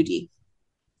my IUD.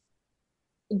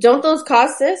 Don't those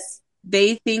cause cysts?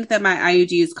 They think that my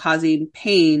IUD is causing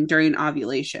pain during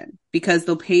ovulation because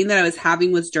the pain that I was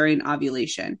having was during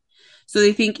ovulation. So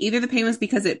they think either the pain was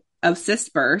because of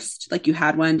cyst burst, like you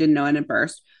had one, didn't know and it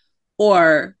burst,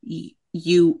 or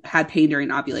you had pain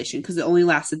during ovulation because it only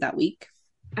lasted that week.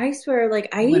 I swear, like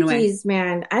It went away. IUDs,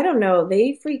 man. I don't know.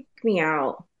 They freak me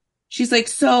out. She's like,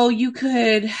 so you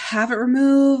could have it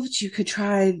removed. You could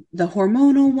try the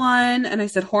hormonal one. And I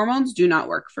said, hormones do not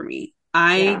work for me.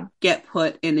 I Yeah. get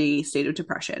put in a state of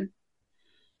depression.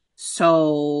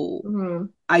 So Hmm.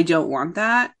 I don't want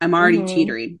that. I'm already Hmm.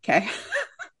 teetering. Okay.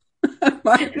 I'm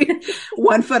already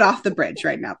 1 foot off the bridge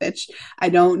right now, bitch. I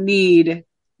don't need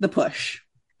the push.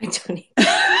 I don't.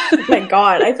 Oh my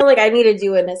God, I feel like I need to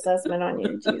do an assessment on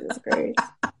you. Jesus Christ.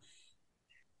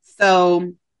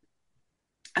 So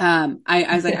I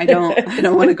was like, I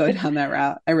don't want to go down that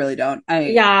route. I really don't.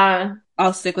 Yeah.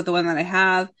 I'll stick with the one that I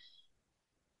have,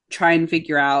 try and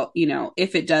figure out,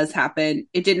 if it does happen.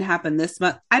 It didn't happen this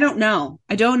month. I don't know.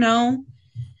 I don't know.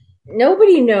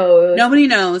 Nobody knows. Nobody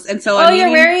knows. And so Oh, you're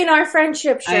wearing our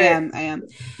friendship shirt. I am.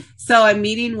 So I'm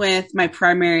meeting with my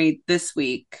primary this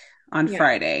week on Yeah.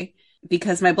 Friday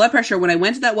because my blood pressure, when I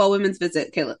went to that well women's visit,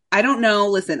 okay, I don't know.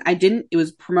 Listen, it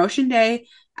was promotion day.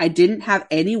 I didn't have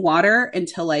any water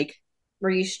until like Were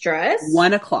you stressed?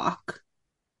 1 o'clock.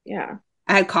 Yeah.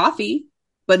 I had coffee,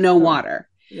 but no water.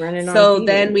 Running on So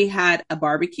then fumes. we had a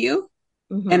barbecue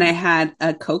Mm-hmm. and I had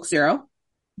a Coke Zero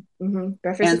Mm-hmm.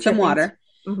 Breakfast and of some champions. water.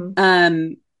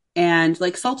 Mm-hmm. And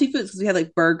like salty foods because we had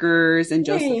like burgers and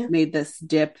Yeah, Joseph yeah. made this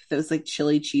dip that was like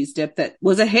chili cheese dip that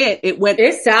was a hit. It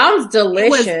sounds It was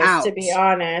delicious, to out. be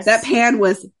honest. That pan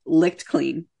was licked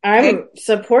clean. Okay? I'm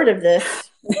supportive of this.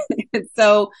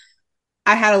 So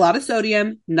I had a lot of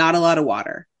sodium, not a lot of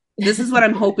water. This is what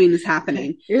I'm hoping is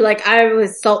happening. You're like, I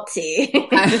was salty.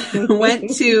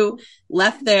 I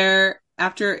left there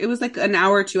after, it was like an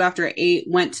hour or two after I ate,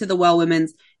 went to the Well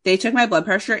Women's. They took my blood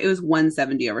pressure. It was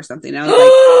 170 over something. I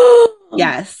was like,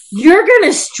 yes. You're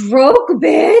gonna stroke,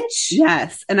 bitch.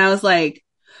 Yes. And I was like,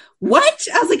 what?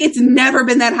 I was like, it's never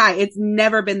been that high. It's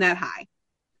never been that high.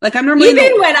 Like I'm normally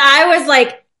even when I was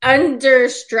like under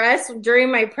stress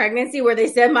during my pregnancy, where they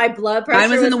said my blood pressure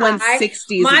was in the high,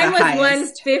 160s. mine was highest.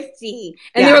 150,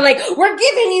 and they were like, "We're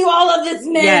giving you all of this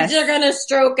meds. Yes. You're gonna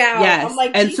stroke out." Yes. I'm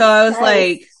like, and so I was Christ.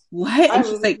 like, what? And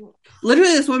she's like,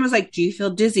 literally, this woman was like, "Do you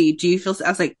feel dizzy? Do you feel?" I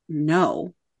was like,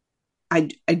 "No, I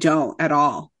don't at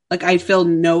all. Like I feel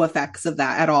no effects of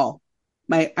that at all.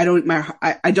 I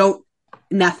don't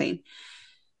nothing."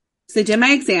 So they did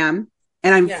my exam.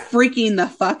 And I'm freaking the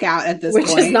fuck out at this point.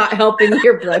 Which is not helping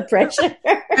your blood pressure.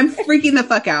 I'm freaking the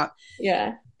fuck out.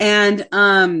 Yeah. And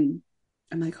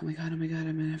I'm like, oh my God, I'm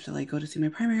gonna have to like go to see my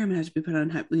primary. I'm gonna have to be put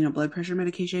on, blood pressure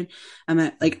medication. I'm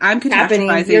Happening. catastrophizing.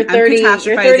 I'm You're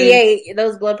catastrophizing. 38.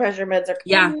 Those blood pressure meds are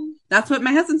Yeah, coming. that's what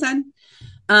my husband said.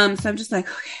 So I'm just like,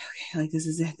 okay, like this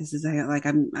is it. This is it. Like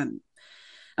I'm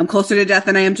closer to death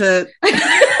than I am to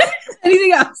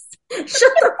anything else. Shut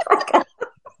the fuck up.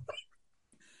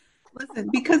 Listen,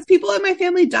 because people in my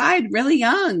family died really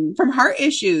young from heart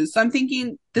issues. So I'm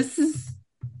thinking this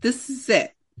is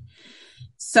it.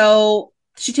 So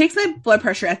she takes my blood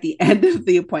pressure at the end of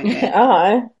the appointment.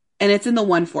 And it's in the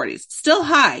 140s. Still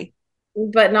high.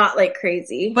 But not like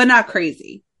crazy. But not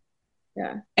crazy.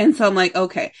 Yeah. And so I'm like,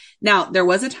 okay. Now, there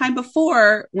was a time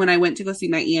before when I went to go see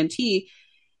my ENT,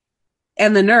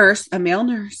 and the nurse, a male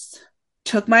nurse,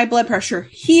 took my blood pressure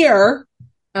here.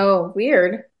 Oh,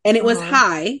 weird. And it was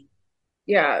high.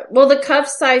 Yeah. Well, the cuff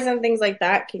size and things like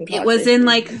that can cause it was issues. in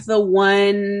like the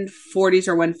 140s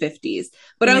or 150s.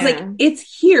 But I was like, it's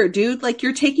here, dude. Like,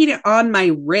 you're taking it on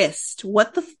my wrist.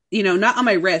 What the, not on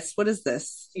my wrist. What is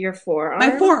this? Your forearm?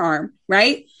 My forearm,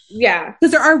 right? Yeah.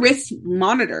 Because there are wrist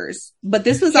monitors, but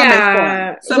this was on my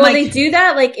forearm. So well, they do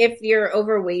that like if you're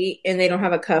overweight and they don't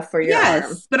have a cuff for your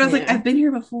arm. But I was like, I've been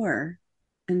here before.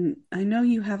 And I know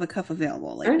you have a cuff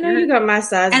available. Like, I know you got my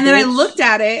size. And then I looked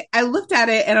at it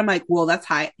and I'm like, well, that's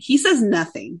high. He says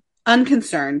nothing,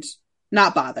 unconcerned,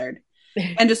 not bothered,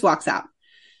 and just walks out.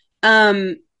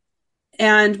 And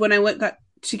when I got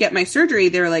to get my surgery,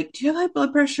 they were like, do you have high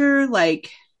blood pressure?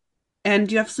 Like, and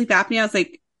do you have sleep apnea? I was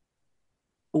like,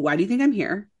 why do you think I'm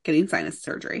here getting sinus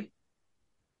surgery?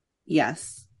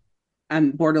 Yes,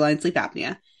 I'm borderline sleep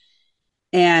apnea.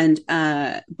 And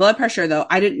blood pressure, though,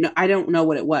 I don't know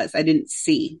what it was. I didn't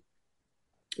see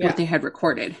what they had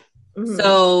recorded. Mm-hmm.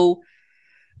 So,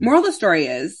 moral of the story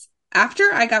is, after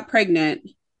I got pregnant,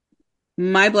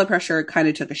 my blood pressure kind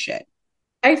of took a shit.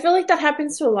 I feel like that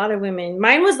happens to a lot of women.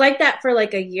 Mine was like that for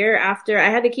like a year after. I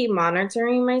had to keep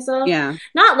monitoring myself. Yeah.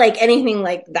 Not like anything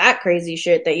like that crazy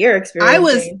shit that you're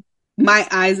experiencing. My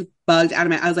eyes bugged out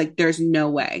of I was like, there's no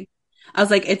way. I was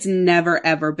like, it's never,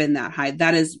 ever been that high.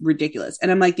 That is ridiculous.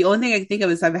 And I'm like, the only thing I can think of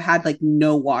is I've had like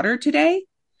no water today.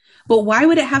 But why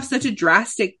would it have such a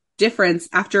drastic difference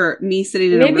after me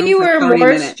sitting in a room for 30 minutes? Maybe you were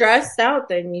more stressed out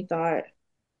than you thought.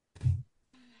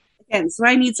 And so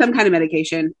I need some kind of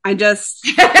medication. I just,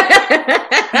 even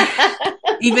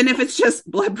if it's just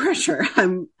blood pressure,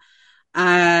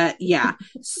 yeah.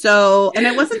 So, and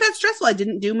it wasn't that stressful. I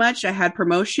didn't do much. I had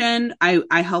promotion. I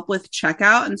help with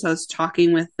checkout. And so I was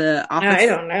talking with the office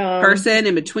person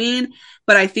in between,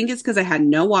 but I think it's because I had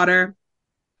no water.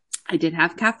 I did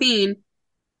have caffeine,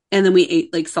 and then we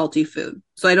ate like salty food.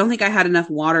 So I don't think I had enough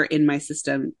water in my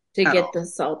system to get the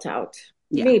salt out.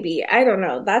 Yeah. Maybe. I don't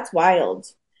know. That's wild.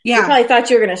 Yeah. You probably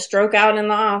thought you were going to stroke out in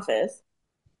the office.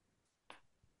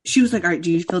 She was like, all right,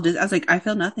 do you feel I was like, I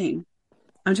feel nothing.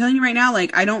 I'm telling you right now,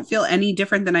 like, I don't feel any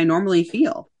different than I normally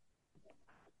feel.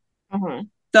 Uh-huh.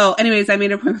 So anyways, I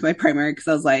made an appointment with my primary because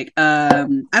I was like, I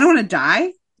don't want to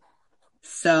die.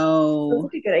 So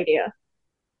that's a good idea.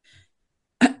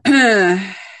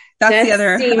 That's the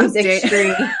other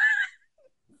update.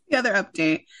 The other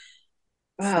update.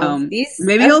 Wow,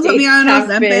 maybe he'll put me on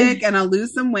Ozempic and I'll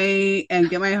lose some weight and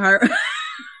get my heart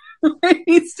where it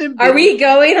needs to be. Are we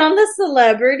going on the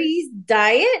celebrities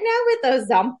diet now with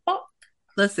Ozempic?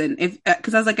 Listen,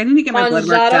 because I was like, I need to get my blood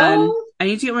work done. I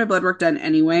need to get my blood work done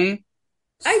anyway.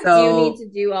 I do need to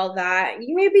do all that.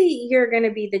 Maybe you're going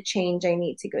to be the change I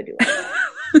need to go do all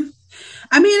that.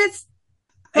 I mean, it's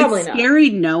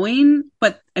scary knowing,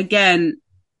 but again,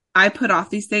 I put off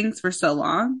these things for so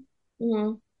long.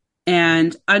 Mm-hmm.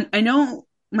 And I know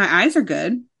my eyes are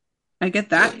good. I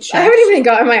get that checked. I haven't even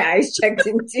gotten my eyes checked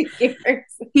in 2 years.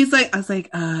 He's like, I was like,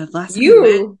 last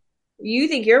time you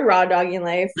think you're raw dogging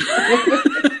life.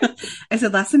 I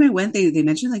said, last time I went, they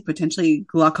mentioned like potentially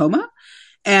glaucoma.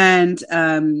 And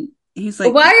he's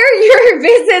like, why are your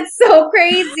visits so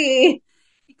crazy?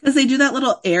 Because they do that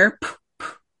little air.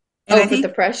 And I think the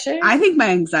pressure? I think my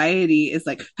anxiety is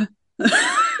like,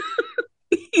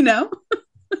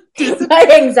 my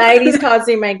anxiety is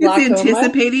causing my glaucoma. It's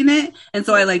anticipating it. And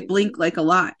so I like blink like a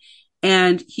lot.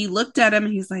 And he looked at him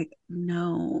and he's like,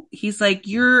 no. He's like,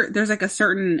 there's like a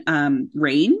certain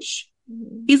range.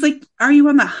 Mm-hmm. He's like, are you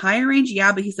on the higher range?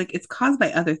 Yeah, but he's like, it's caused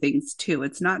by other things too.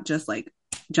 It's not just like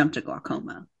jump to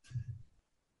glaucoma.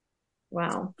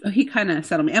 Wow. So he kind of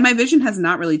settled me. And my vision has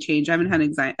not really changed. I haven't had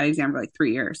an exam for like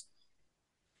 3 years.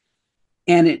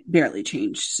 And it barely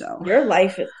changed. So your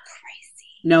life is crazy.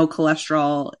 No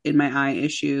cholesterol in my eye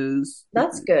issues.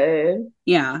 That's good.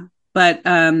 Yeah. But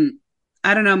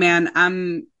I don't know, man.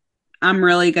 I'm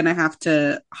really gonna have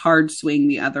to hard swing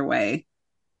the other way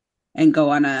and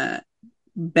go on a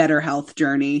better health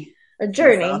journey. A Myself.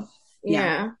 journey.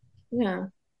 Yeah. Yeah.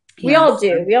 We Yeah, all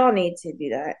do. We all need to do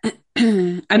that.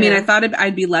 I mean, I thought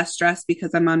I'd be less stressed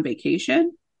because I'm on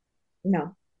vacation.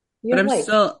 No. You But have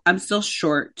life. I'm still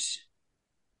short.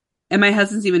 And my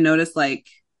husband's even noticed like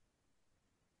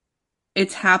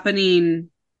it's happening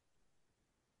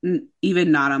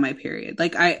even not on my period.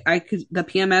 Like I could the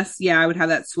PMS, yeah, I would have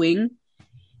that swing.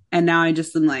 And now I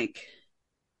just am like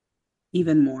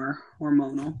even more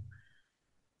hormonal.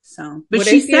 So, but What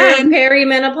if you're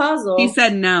perimenopausal? she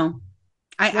said no.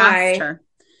 I asked Why? her.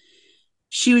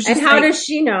 She was And just how like, does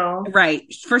she know? right.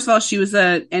 First of all, she was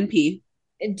a NP.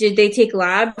 Did they take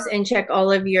labs and check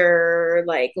all of your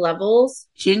like levels?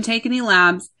 She didn't take any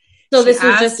labs. So She this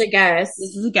was asked, just a guess.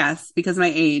 this is a guess because of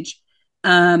my age.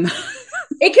 Um,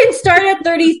 It can start at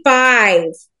 35.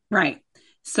 right. All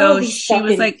So these she was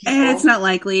fucking like, it's people. not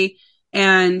likely.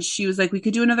 And she was like, we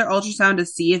could do another ultrasound to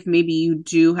see if maybe you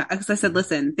do. Because I said,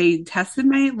 listen, they tested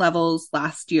my levels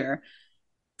last year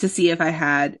to see if I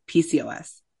had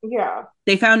PCOS. Yeah.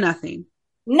 They found nothing.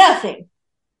 Nothing.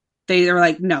 They were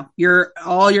like, no,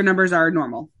 all your numbers are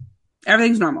normal.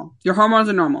 Everything's normal. Your hormones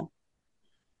are normal.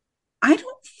 I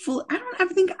don't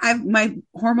ever think my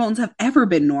hormones have ever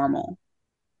been normal.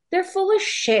 They're full of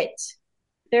shit.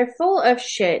 They're full of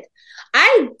shit.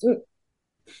 I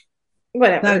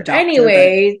whatever. Doctor,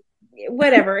 Anyway,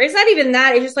 whatever. It's not even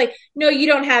that. It's just like, no, you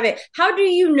don't have it. How do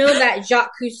you know that,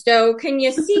 Jacques Cousteau? Can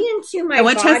you see into my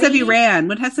what body? tests have you ran?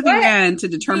 What tests have you ran to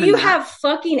determine you that? have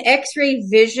fucking X-ray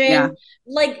vision? Yeah.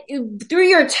 Like through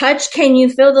your touch, can you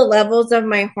feel the levels of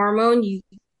my hormone? You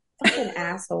fucking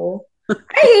asshole. I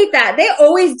hate that. They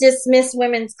always dismiss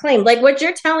women's claim. Like what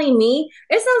you're telling me,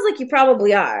 it sounds like you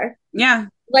probably are. Yeah.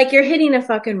 Like you're hitting a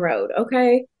fucking road,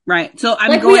 okay? Right. So I'm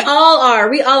like going. We all are.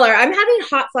 We all are. I'm having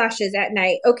hot flashes at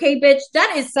night. Okay, bitch.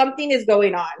 That is something is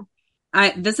going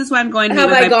on. This is why I'm going to Have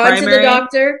I gone primary. to the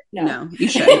doctor? No, you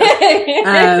should.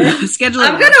 Schedule.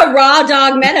 I'm gonna raw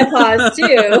dog menopause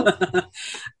too.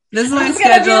 This is why I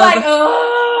schedule. Like,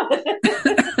 oh.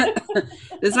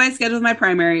 This is why I scheduled my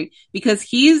primary because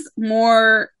he's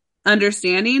more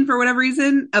understanding for whatever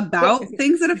reason about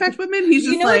things that affect women. He's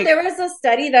just like, there was a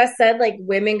study that said like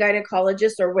women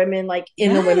gynecologists or women like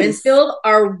in the women's field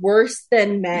are worse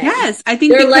than men. Yes, I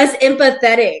think they're less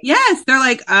empathetic. Yes, they're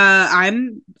like,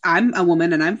 I'm a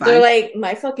woman and I'm fine. They're like,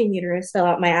 my fucking uterus fell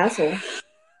out my asshole.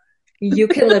 You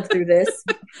can live through this.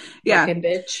 Yeah. Fucking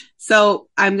bitch. So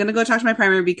I'm going to go talk to my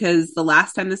primary because the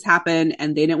last time this happened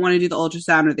and they didn't want to do the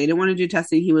ultrasound or they didn't want to do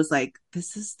testing, he was like,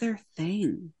 this is their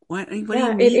thing. What do you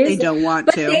mean they don't want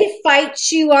to? They fight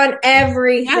you on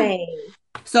everything.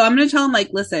 Yeah. So I'm going to tell him like,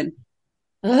 listen,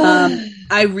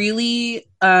 I really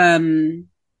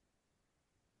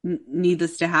need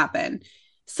this to happen.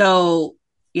 So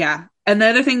yeah. And the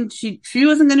other thing, she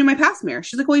wasn't going to do my pap smear.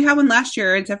 She's like, well, you had one last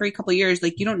year. It's every couple of years.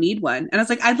 Like, you don't need one. And I was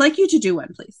like, I'd like you to do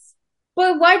one, please.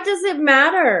 But why does it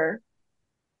matter?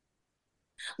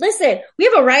 Listen, we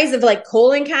have a rise of like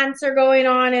colon cancer going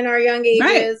on in our young ages.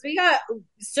 Right. We got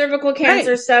cervical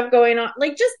cancer stuff going on.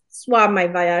 Like, just swab my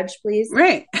vag, please.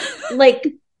 Right. Like,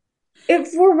 if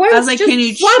we're once, I was like, just can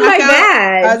you swab my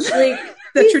vag? Like,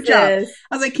 that's your job.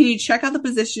 I was like, can you check out the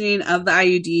positioning of the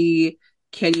IUD?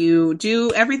 Can you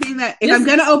do everything that if I'm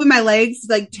gonna open my legs,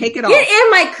 like take it off? Get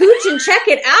in my cooch and check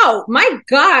it out. My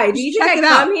God, do you think I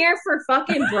come here for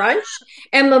fucking brunch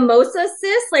and mimosa,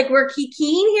 sis? Like we're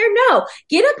kikiing here? No,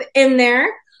 get up in there,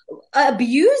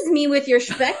 abuse me with your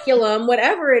speculum,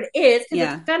 whatever it is,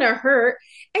 because it's gonna hurt,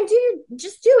 and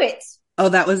just do it. Oh,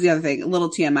 that was the other thing. A little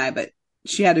TMI, but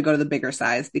she had to go to the bigger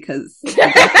size because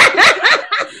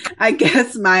I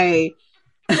guess my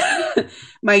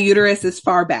my uterus is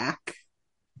far back.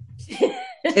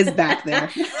 Is back there.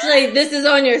 Like, this is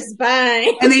on your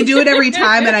spine. And they do it every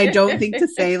time, and I don't think to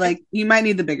say, like, you might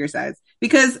need the bigger size.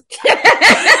 Because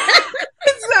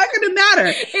it's not going to matter.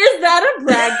 Is that a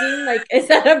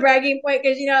bragging point?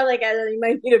 Because, like, you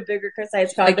might need a bigger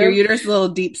size condom. Like, your uterus is a little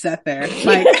deep set there.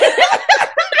 Like,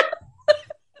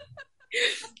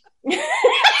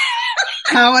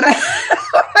 how would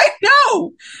I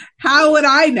know? How would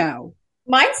I know?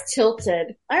 Mine's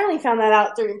tilted. I only found that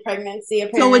out during pregnancy,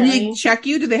 apparently. So when they check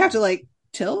you, do they have to, like,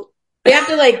 tilt? They have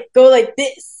to, like, go like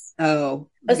this. Oh.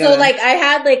 So, like, I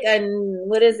had, like,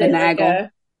 what is it? Like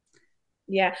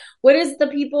yeah. What is the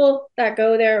people that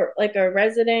go there, like, a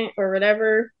resident or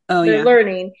whatever? Oh, they're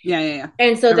learning. Yeah.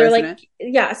 And so they're resident.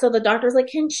 Like, so the doctor's like,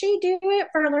 can she do it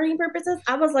for learning purposes?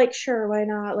 I was like, sure, why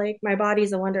not? Like, my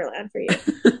body's a wonderland for you.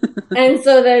 And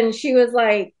so then she was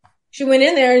like, she went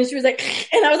in there and she was like,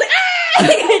 and I was like, ah!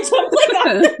 I jumped like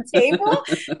off the table,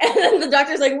 and then the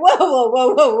doctor's like, "Whoa, whoa,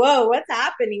 whoa, whoa, whoa, what's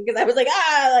happening?" Because I was like, like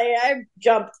I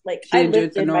jumped, like She I didn't do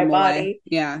it the lifted my normal way. body.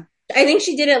 Yeah. I think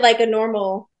she did it like a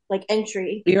normal like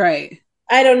entry. You're right.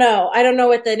 I don't know. I don't know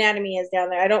what the anatomy is down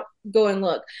there. I don't go and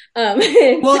look. Well,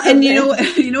 So and then, you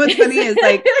know what's funny is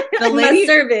like the my lady,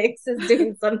 cervix is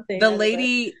doing something. the I don't know.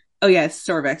 lady. Oh yeah, it's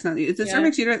cervix. Not it's a Yeah.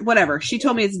 cervix uterus. Whatever. She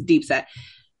told me it's deep set.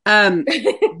 But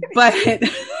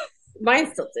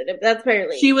Mine's tilted. That's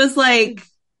apparently. she was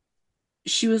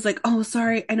like, oh,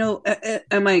 sorry. I know.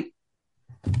 I'm like,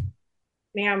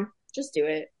 Ma'am, just do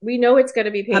it. We know it's going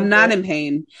to be painful. I'm not in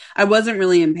pain. I wasn't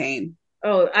really in pain.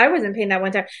 Oh, I was in pain that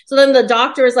one time. So then the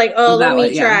doctor was like, "Oh, let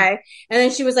me try," and then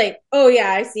she was like, "Oh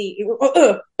yeah, I see."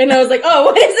 And I was like, "Oh,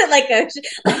 what is it like a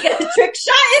trick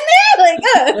shot in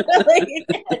there?" Like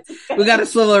we got to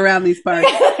swivel around these parts.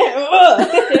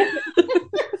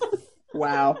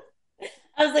 Wow.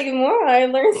 I was like, "More, I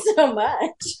learned so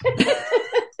much."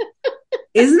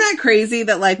 Isn't that crazy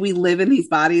that like we live in these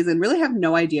bodies and really have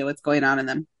no idea what's going on in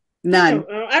them? None.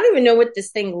 I don't even know what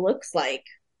this thing looks like.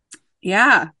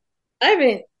 Yeah. I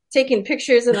haven't taken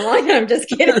pictures in a long time. I'm just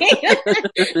kidding.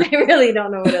 I really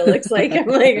don't know what it looks like. I'm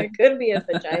like, it could be a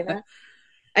vagina.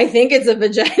 I think it's a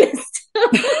vagina still.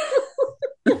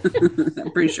 I'm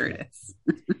pretty sure it is.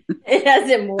 It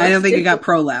hasn't morphed. I don't think it got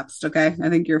prolapsed. Okay. I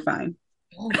think you're fine.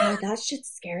 Oh god, that shit's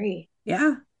scary.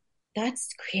 Yeah. That's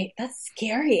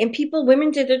scary. And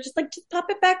women they're just like, just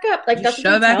pop it back up. Like, just that's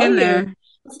shove what they back tell in you. there.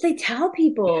 That's what they tell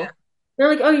people. Yeah. They're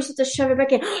like, oh, you should just shove it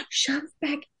back in. Shove it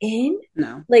back in?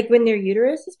 No. Like when their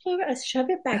uterus is plugged, shove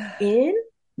it back in?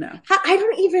 No. I'm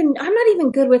not even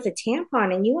good with a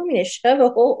tampon, and you want me to shove a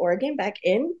whole organ back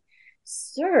in?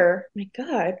 Sir, my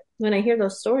God. When I hear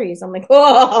those stories, I'm like,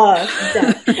 oh,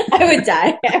 I would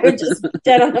die. I would just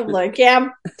dead on the floor.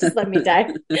 Cam, just let me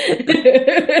die.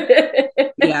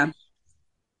 Yeah.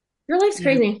 Your life's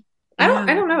crazy. Yeah.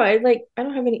 I don't know. I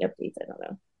don't have any updates. I don't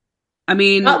know. I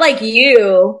mean, not like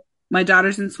you. My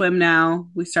daughter's in swim now.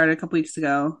 We started a couple weeks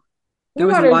ago. There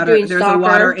was a water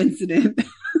incident.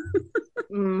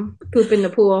 Poop in the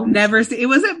pool. It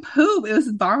wasn't poop. It was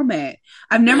vomit.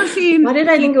 I've never seen. Why did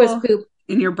I think it was poop?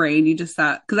 In your brain, you just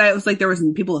thought, because I was like, there was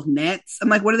people with nets. I'm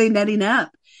like, what are they netting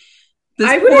up?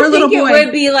 I would think it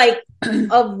would be like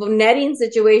a netting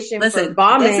situation. Listen, for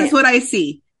vomit. This is what I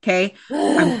see. Okay,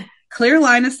 I'm clear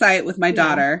line of sight with my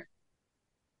daughter,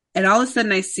 and all of a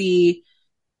sudden I see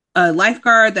a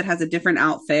lifeguard that has a different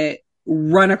outfit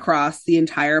run across the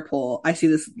entire pool. I see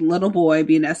this little boy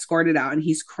being escorted out and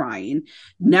he's crying.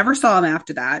 Never saw him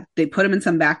after that. They put him in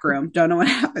some back room. Don't know what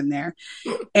happened there.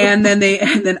 And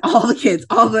then all the kids,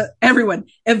 everyone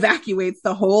evacuates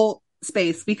the whole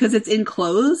space because it's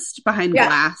enclosed behind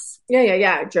glass.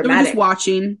 Yeah. Dramatic. So we're just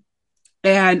watching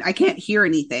and I can't hear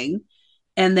anything.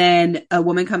 And then a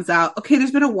woman comes out. Okay,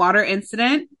 there's been a water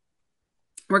incident.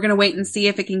 We're going to wait and see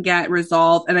if it can get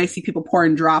resolved. And I see people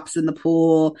pouring drops in the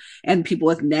pool and people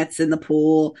with nets in the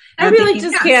pool. And I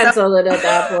just cancel it at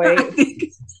that point.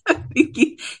 I'm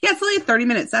thinking, it's only a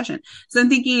 30-minute session. So I'm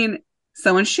thinking,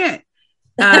 someone shit.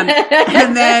 And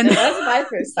then that's my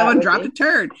first someone dropped a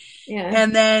turd. Yeah.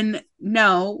 And then,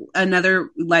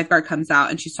 another lifeguard comes out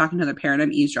and she's talking to the parent.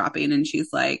 I'm eavesdropping and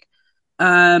she's like,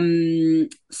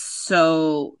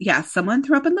 so yeah, someone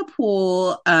threw up in the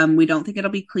pool. We don't think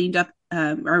it'll be cleaned up,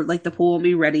 or like the pool won't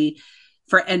be ready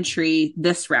for entry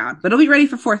this round, but it'll be ready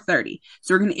for 4:30.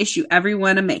 So we're going to issue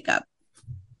everyone a makeup.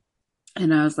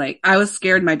 And I was like, I was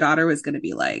scared my daughter was going to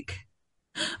be like,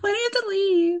 why do you have to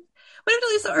leave? Why do you have to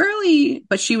leave so early?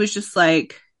 But she was just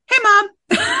like, hey mom.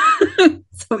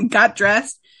 So we got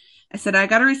dressed. I said, I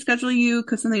got to reschedule you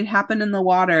because something happened in the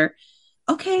water.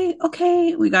 Okay.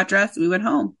 We got dressed. We went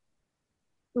home.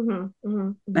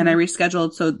 And I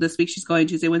rescheduled. So this week she's going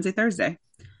Tuesday, Wednesday, Thursday.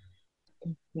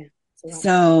 Yeah.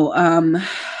 So,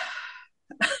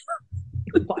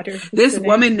 this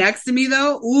woman next to me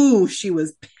though, ooh, she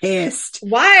was pissed.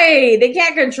 Why? They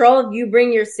can't control if you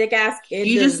bring your sick ass kid.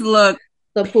 You just look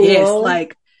the pissed, pool.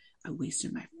 like I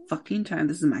wasted my fucking time.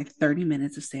 This is my 30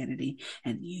 minutes of sanity,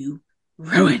 and you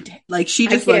ruined it. Like she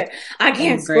just I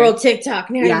can't scroll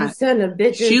TikTok now. You son of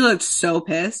bitches. She looked so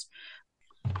pissed.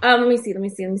 Let me see.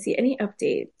 Any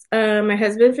updates? My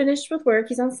husband finished with work.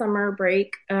 He's on summer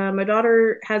break. My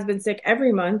daughter has been sick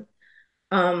every month,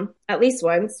 at least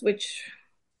once, which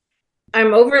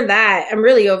I'm over that. I'm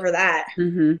really over that.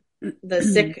 The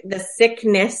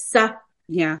sickness. That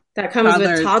comes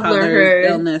with toddlerhood.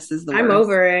 Illness is the worst. I'm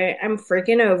over it. I'm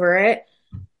freaking over it.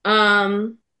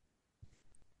 Been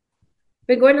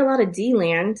going to a lot of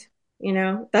D-Land. You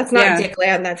know, that's not Yeah.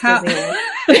 Dickland. That's How Disneyland.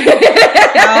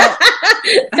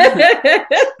 how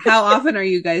how often are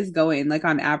you guys going, like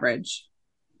on average?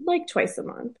 Like twice a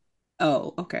month.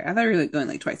 Oh, okay. I thought you were like going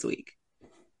like twice a week.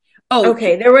 Oh,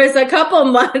 Okay, there was a couple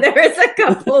months, there was a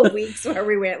couple weeks where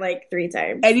we went like 3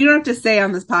 times. and you don't have to say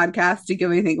on this podcast to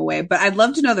give anything away, but I'd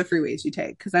love to know the freeways you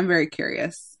take because I'm very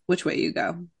curious which way you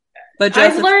go. But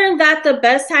I've Joseph, learned that the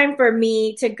best time for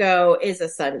me to go is a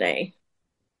Sunday.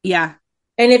 yeah,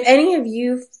 And if any of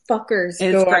you fuckers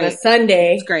it's go on a great. It's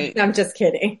Sunday, great. I'm just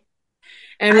kidding,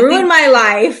 and I ruin think my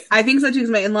life. I think so too because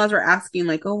my in-laws were asking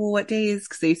like, oh, well, what days?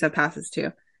 Because they used to have passes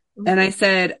too. And I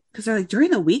said, because they're like,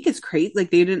 during the week is crazy. Like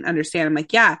they didn't understand. I'm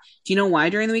like, yeah. Do you know why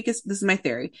during the week is, this is my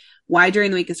theory. Why during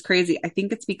the week is crazy? I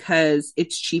think it's because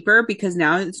it's cheaper because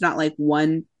now it's not like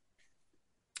one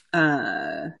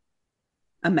uh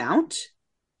amount,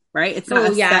 right? It's not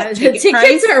Oh a yeah, set the ticket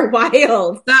tickets price. are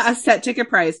wild. It's not a set ticket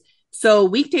price. So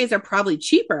weekdays are probably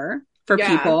cheaper for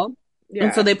Yeah, people.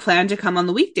 And so yeah. they plan to come on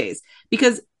the weekdays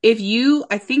because if you,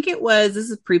 I think it was, this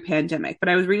is pre-pandemic, but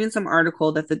I was reading some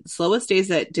article that the slowest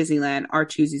days at Disneyland are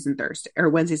Tuesdays and Thursdays or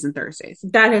Wednesdays and Thursdays.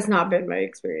 That has not been my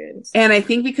experience. And I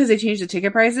think because they changed the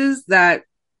ticket prices that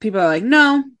people are like,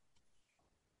 no.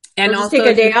 And We'll just take also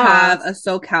a if you day have off. a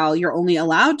SoCal, you're only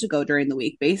allowed to go during the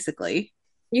week, basically.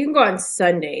 You can go on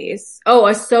Sundays. Oh,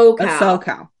 a A SoCal.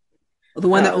 SoCal, the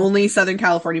one that Oh, only Southern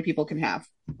California people can have.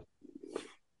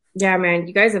 yeah, man.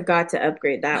 You guys have got to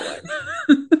upgrade that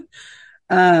one.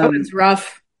 Oh, um, it's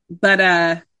rough. but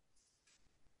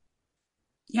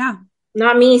yeah.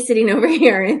 Not me sitting over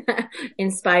here in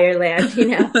Inspire Land, you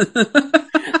know.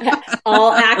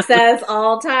 All access,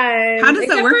 all How times, does that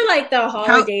except for work? like the How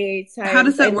holiday how times.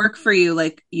 does that work for you?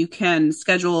 Like you can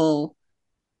schedule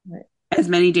as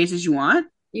many days as you want,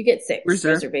 You get 6 reserve.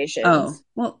 Oh, reservations,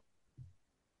 well,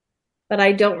 but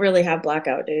I don't really have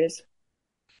blackout days.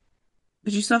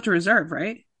 but you still have to reserve,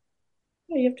 right?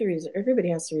 Oh, you have to reserve. Everybody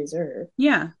has to reserve.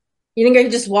 Yeah. You think I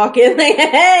can just walk in like,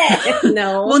 hey? Well,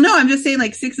 No. no, I'm just saying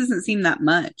like 6 doesn't seem that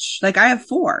much. Like I have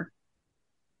 4.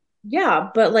 Yeah,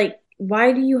 but like,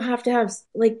 why do you have to have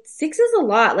like 6 is a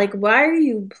lot. Like, why are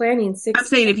you planning I'm 6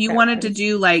 saying if you wanted to programs?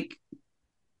 do like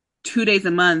 2 days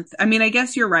a month, I mean, I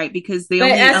guess you're right because But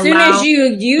as soon as you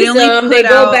they use only them, they put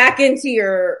go out, back into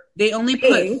your they only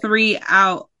put bank.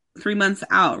 3 months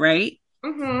out, right?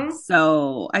 Mm-hmm.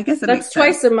 So I guess it That's makes sense.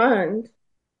 twice a month.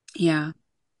 Yeah.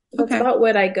 That's Okay. about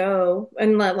what I go.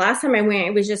 And the last time I went,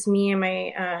 it was just me and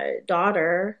my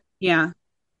daughter. Yeah.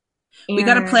 We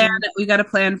got to plan. And We got to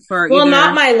plan for well, not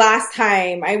either. my last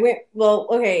time. I went, well,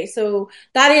 okay, so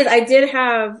that is, I did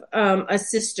have a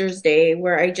sister's day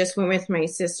where I just went with my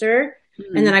sister.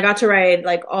 And then Hmm. I got to ride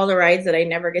like all the rides that I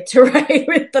never get to ride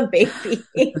with the baby.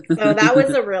 So that was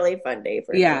a really fun day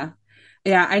for me. Yeah.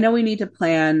 Yeah. I know we need to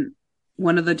plan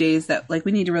one of the days that like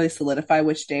we need to really solidify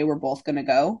which day we're both going to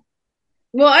go.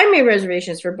 Well, I made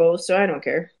reservations for both, so I don't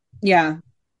care. Yeah.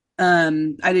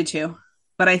 I did too.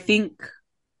 But I think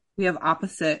we have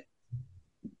opposite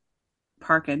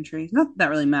park entries. Not that that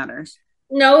really matters.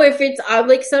 No, if it's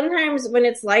like sometimes when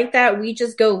it's like that, we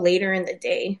just go later in the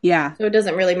day. Yeah. So it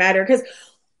doesn't really matter because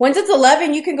once it's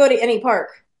 11, you can go to any park.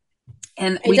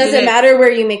 And It doesn't matter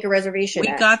where you make a reservation we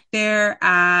at. got there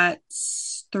at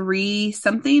 3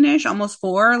 something ish, almost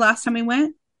 4 last time we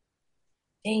went.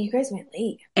 Dang, you guys went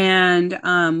late.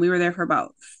 And we were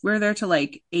there till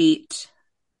like 8.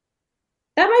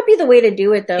 That might be the way to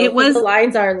do it though, It because the was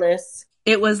lines are lists.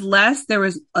 it was less. There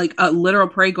was like a literal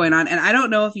parade going on. And I don't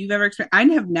know if you've ever experienced, I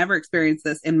have never experienced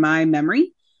this in my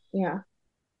memory. Yeah.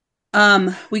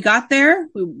 We got there.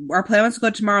 Our plan was to go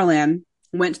to Tomorrowland,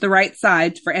 went to the right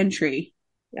side for entry,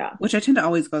 Yeah. which I tend to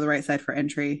always go to the right side for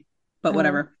entry, but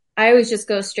whatever. I always just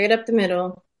go straight up the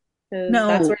middle because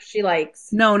that's No, where she likes.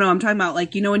 no, I'm talking about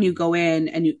like, when you go in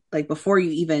and you like before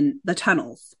you even the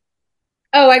tunnels.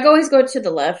 Oh, I always go to the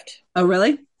left. Oh,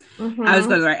 really? I was Mm-hmm. going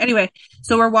to the right. Anyway,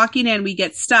 so we're walking in, we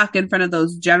get stuck in front of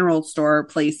those general store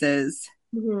places.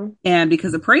 Mm-hmm. And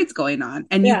because the parade's going on,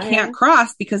 and you Yeah, yeah. can't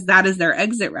cross because that is their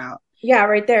exit route. Yeah,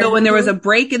 right there. So when there was Mm-hmm. a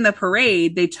break in the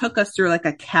parade, they took us through like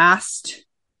a cast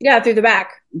Yeah, through the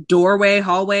back. doorway,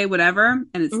 hallway, whatever,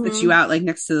 and it spits you Mm-hmm. out like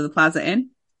next to the Plaza Inn.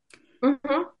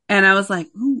 Mm-hmm. And I was like,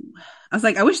 ooh. I was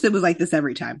like, I wish it was like this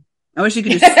every time. I wish you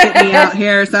could just spit me out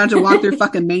here so I don't have to walk through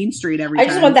fucking Main Street every I time.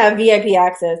 just want that VIP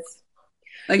access.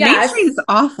 Like Yeah, Main Street is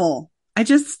awful.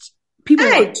 People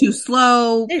walk too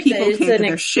slow. People it's can't an get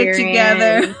their shit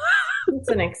together. experience. It's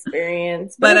an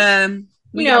experience. But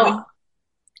you know,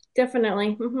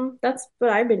 definitely. Mm-hmm. That's what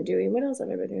I've been doing. What else have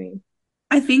I been doing?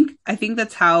 I think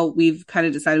that's how we've kind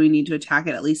of decided we need to attack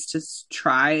it, at least to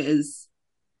try, is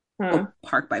Huh. go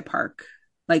park by park,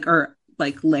 like, or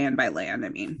like land by land. I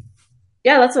mean,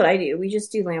 Yeah, that's what I do. We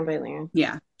just do land by land.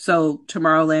 yeah. So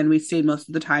Tomorrowland, we stayed most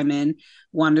of the time in.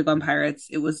 Wanted to go on Pirates.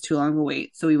 It was too long of a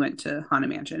wait, so we went to Haunted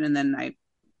Mansion, and then I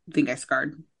think I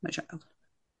scarred my child.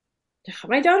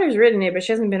 My daughter's ridden it, but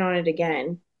she hasn't been on it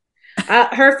again.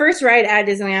 Her first ride at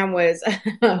Disneyland was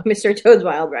Mr. Toad's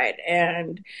Wild Ride.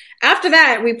 And after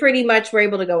that, we pretty much were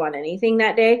able to go on anything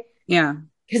that day. Yeah.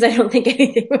 Because I don't think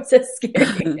anything was as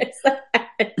scary as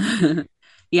that.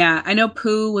 Yeah, I know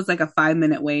Pooh was like a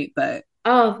 5-minute wait, but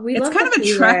it's kind of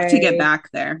a trek to get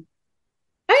back there.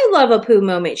 I love a Pooh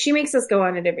moment. She makes us go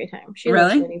on it every time. She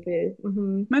really? loves Winnie Pooh.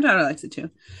 Mm-hmm. My daughter likes it too.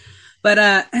 But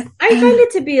I find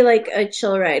it to be like a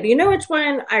chill ride. You know which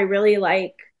one I really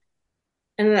like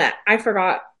and that I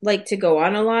forgot like to go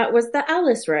on a lot was the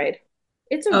Alice ride.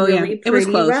 It's a really pretty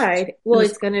ride. Well,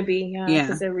 it's going to be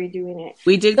because they're redoing it.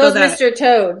 We did go that. Mr.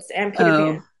 Toads and Peter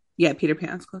Pan. Yeah, Peter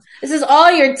Pan's close. This is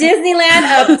all your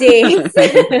Disneyland updates.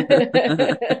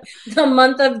 The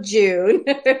month of June.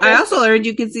 I also learned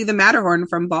you can see the Matterhorn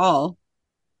from Ball.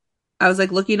 I was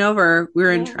like looking over. We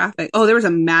were in traffic. Oh, there was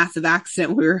a massive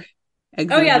accident. We were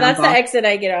exiting. Oh yeah, that's Ball. The exit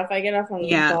I get off. I get off on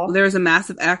Ball. There was a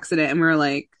massive accident, and we were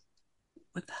like,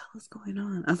 "What the hell is going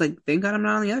on?" I was like, "Thank God I'm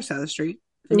not on the other side of the street."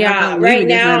 Yeah, right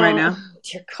now.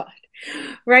 Dear God.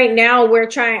 Right now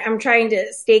I'm trying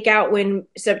to stake out when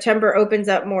September opens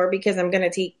up more because I'm going to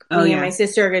take me and my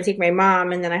sister are going to take my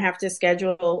mom and then I have to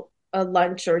schedule a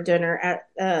lunch or dinner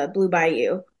at Blue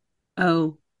Bayou.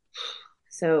 Oh.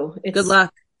 So it's good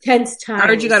luck. Tense times. I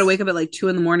heard you got to wake up at like 2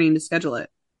 a.m. to schedule it.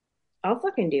 I'll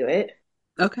fucking do it.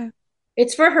 Okay.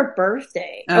 It's for her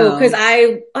birthday. Oh, because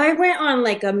I went on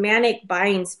like a manic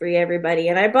buying spree, everybody,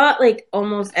 and I bought like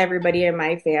almost everybody in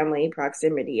my family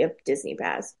proximity of Disney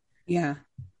Pass. Yeah.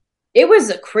 It was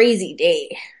a crazy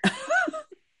day.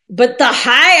 But the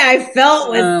high I felt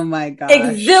was oh my god,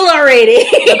 exhilarating.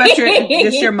 About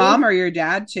just your mom or your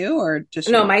dad too, or just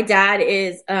my dad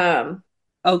is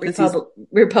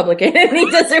Republican and he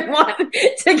doesn't want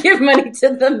to give money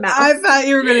to the mouse. I thought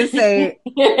you were going to say.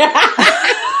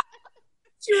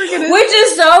 Which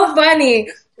is so funny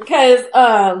because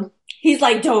he's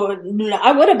like, don't.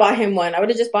 I would have bought him one. I would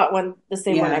have just bought one, the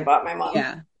same one I bought my mom.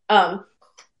 Yeah.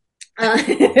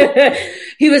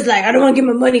 He was like, I don't want to give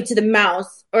my money to the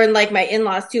mouse, or like my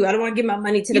in-laws too. I don't want to give my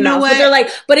money to the mouse. But they're like,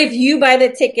 but if you buy the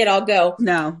ticket, I'll go.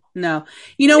 No.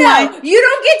 You know why? You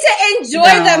don't get to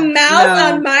enjoy the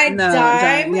mouse on my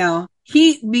dime. No.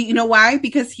 You know why?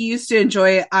 Because he used to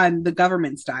enjoy it on the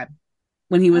government's dime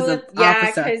when he was an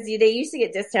officer. Yeah, because they used to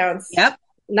get discounts. Yep.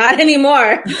 Not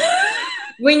anymore.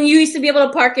 When you used to be able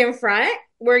to park in front.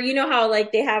 Where you know how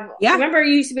like they have remember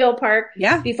you used to be able to park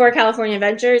before California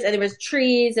Adventures and there was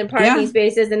trees and parking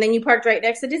spaces and then you parked right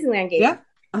next to Disneyland gate.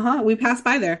 Yeah. We passed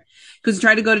by there. Because we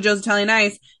tried to go to Joe's Italian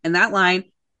Ice and that line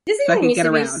Disneyland used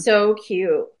to be so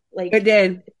cute. Like it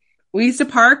did. We used to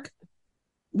park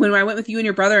when I went with you and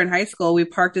your brother in high school, we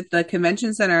parked at the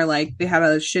convention center, like they had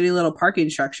a shitty little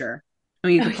parking structure. I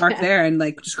mean you could park there and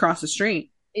like just cross the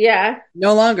street. Yeah.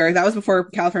 No longer. That was before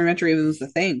California Adventure even was the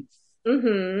thing.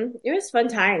 Mm-hmm. It was fun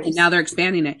times. And now they're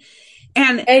expanding it.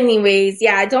 And anyways,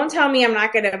 don't tell me I'm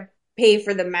not going to pay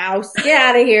for the mouse. Get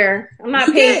out of here. I'm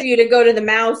not paying for you to go to the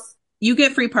mouse. You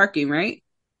get free parking, right?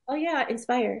 Oh yeah,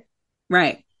 Inspire.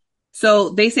 Right. So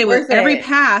they say with every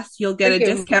pass, you'll get a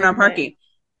discount on parking.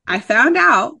 I found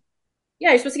out. Yeah,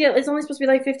 you're supposed to get, it's only supposed to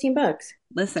be like $15.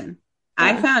 Listen,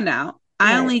 I found out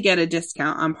I only get a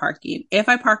discount on parking if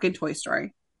I park in Toy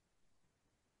Story.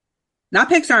 Not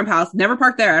Pixar and Palace. Never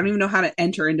parked there. I don't even know how to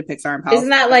enter into Pixar and Palace. Isn't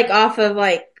that like off of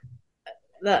like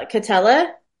the Catella?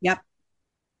 Yep.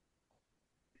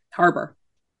 Harbor.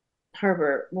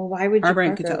 Well, why would you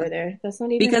park over there? That's not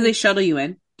even because they shuttle you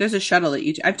in. There's a shuttle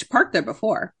that I've parked there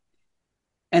before.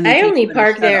 And I only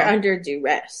park there under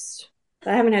duress.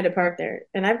 I haven't had to park there,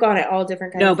 and I've gone at all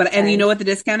different kinds. No, but and you know what the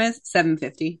discount is?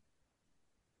 $7.50.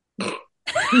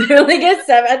 You only get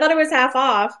 $7. I thought it was half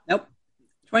off. Nope.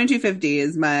 $22.50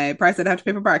 is my price I'd have to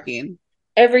pay for parking.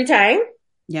 Every time?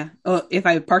 Yeah. Oh, if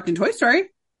I parked in Toy Story.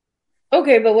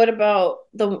 Okay, but what about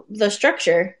the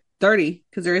structure? $30,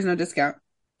 because there is no discount.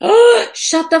 Oh,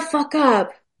 shut the fuck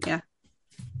up. Yeah.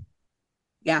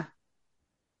 Yeah.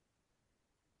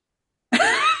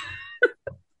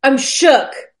 I'm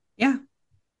shook. Yeah.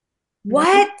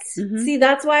 What? Mm-hmm. See,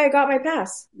 that's why I got my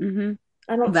pass. Mm-hmm.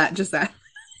 I don't. Just that.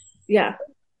 Yeah.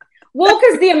 Well,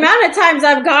 because the amount of times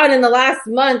I've gone in the last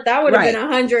month, that would have been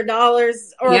 $100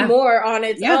 or more on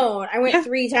its own. I went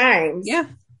 3 times. Yeah.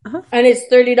 Uh-huh. And it's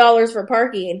 $30 for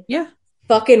parking. Yeah.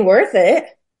 Fucking worth it.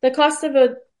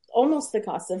 Almost the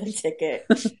cost of a ticket.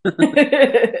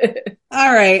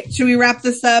 All right. Should we wrap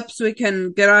this up so we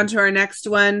can get on to our next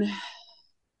one?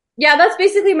 Yeah, that's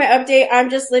basically my update.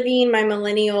 I'm just living my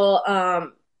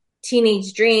millennial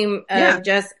teenage dream Yeah. of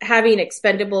just having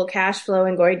expendable cash flow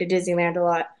and going to Disneyland a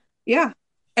lot. Yeah.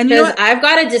 And you know Because what? I've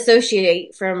got to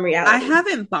dissociate from I reality.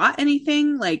 haven't bought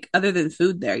anything like other than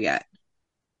food there yet.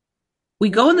 We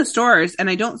go in the Okay. stores and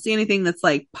I don't see anything that's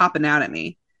like popping out at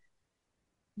me.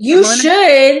 Right, You Melinda?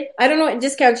 should. I don't know what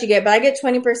discounts you get, but I get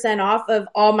 20% off of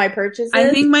all my I purchases.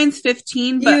 think mine's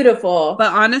 15, Beautiful.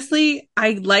 but honestly,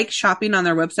 I like shopping on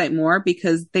their website more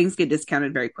because things get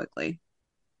discounted very quickly.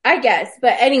 I guess.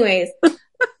 But anyways,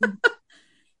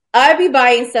 I be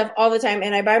buying stuff all the time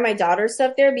and I buy my daughter's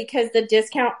stuff there because the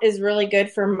discount is really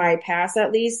good for my pass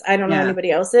at least. I don't know Yeah. anybody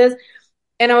else's.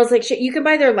 And I was like, shit, you can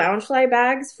buy their Loungefly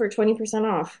bags for 20%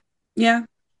 off. Yeah.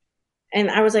 And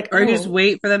I was like, Or just oh.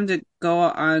 wait for them to go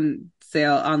on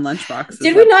sale on Lunchbox's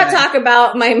Did we not website. talk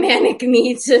about my manic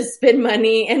need to spend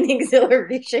money and the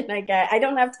exhilaration I get? I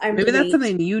don't have time to Maybe that's wait.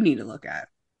 something you need to look at.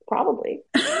 Probably.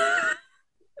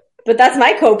 But that's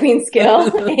my coping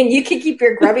skill. And you can keep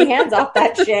your grubby hands off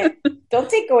that shit. Don't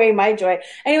take away my joy.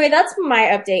 Anyway, that's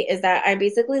my update is that I'm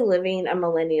basically living a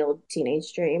millennial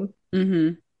teenage dream.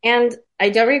 Mm-hmm. And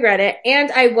I don't regret it.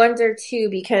 And I wonder too,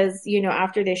 because,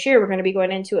 after this year, we're going to be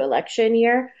going into election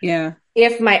year. Yeah.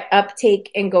 If my uptake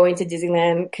in going to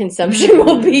Disneyland consumption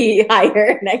will be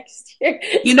higher next year.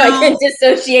 I can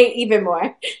dissociate even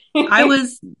more. I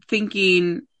was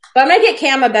thinking. But I'm going to get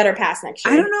Cam a better pass next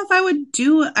year. I don't know if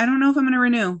I don't know if I'm going to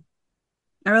renew.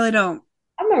 I really don't.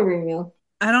 I'm going to renew.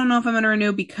 I don't know if I'm going to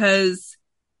renew because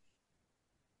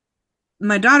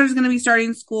my daughter's going to be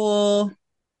starting school.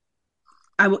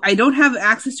 I don't have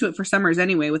access to it for summers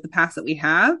anyway with the pass that we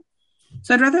have.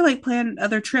 So I'd rather like plan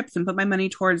other trips and put my money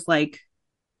towards like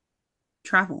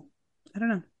travel. I don't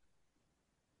know.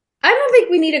 I don't think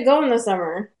we need to go in the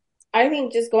summer. I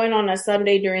think just going on a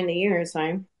Sunday during the year is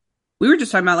fine. We were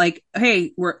just talking about like,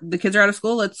 hey, the kids are out of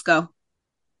school. Let's go.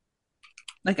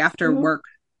 Like after work.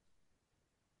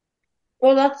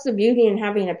 Well, that's the beauty in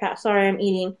having a pass. Sorry, I'm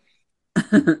eating.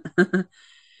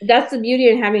 That's the beauty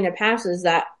in having a pass is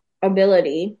that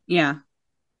ability. Yeah.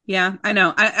 Yeah, I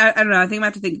know. I don't know. I think I'm gonna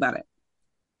have to think about it.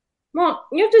 Well,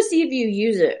 you have to see if you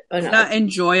use it enough. It's not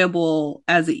enjoyable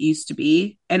as it used to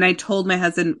be. And I told my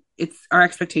husband it's our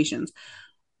expectations.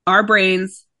 Our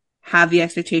brains have the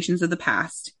expectations of the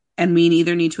past, and we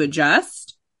either need to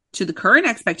adjust to the current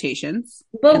expectations.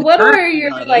 But what are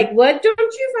your like? What don't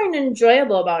you find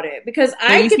enjoyable about it? Because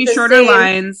I used to be shorter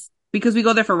lines because we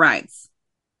go there for rides.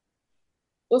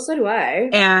 Well, so do I.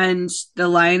 And the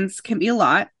lines can be a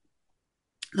lot.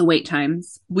 The wait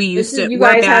times. We used to. You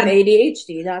guys have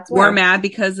ADHD. That's why we're mad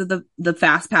because of the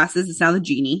fast passes. It's now the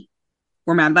Genie.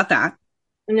 We're mad about that.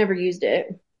 I never used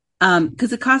it.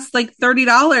 Because it costs like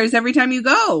 $30 every time you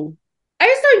go. I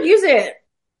just don't use it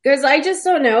because I just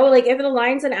don't know. Like if the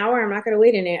line's an hour, I'm not going to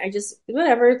wait in it. I just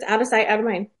whatever. It's out of sight, out of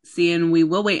mind. See, and we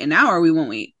will wait an hour. We won't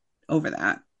wait over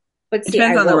that. But it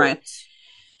depends on the ride.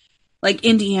 Like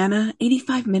Indiana,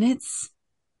 85 minutes.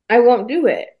 I won't do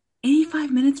it.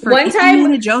 85 minutes for one time.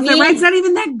 Indiana Jones. The ride's not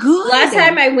even that good. Last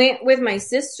time I went with my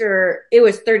sister, it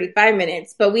was 35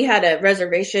 minutes, but we had a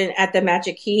reservation at the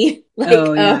Magic Key,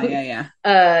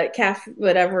 calf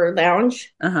whatever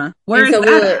lounge. Where is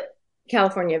that?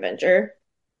 California Adventure.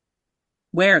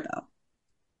 Where though?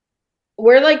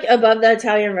 We're like above the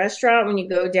Italian restaurant when you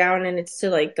go down, and it's to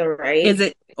like the right. Is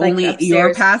it only upstairs?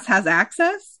 Your pass has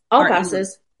access? All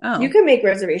passes. You can make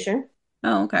reservation.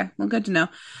 Oh, okay. Well, good to know.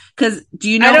 Because do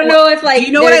you know? I don't know if like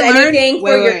you know there's what I learned? anything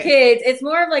for your kids. It's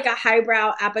more of like a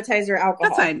highbrow appetizer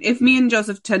alcohol. That's fine. If me and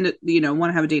Joseph tend to,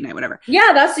 want to have a date night, whatever. Yeah,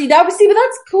 but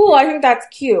that's cool. I think that's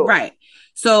cute. Right.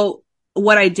 So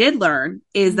what I did learn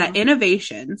is that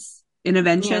Innovations,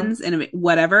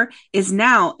 whatever, is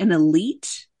now an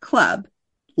elite club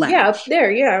lounge. Yeah, up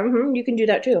there. Yeah, you can do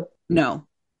that too. No,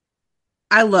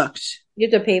 I looked. You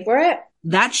have to pay for it.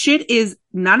 That shit is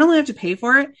not only have to pay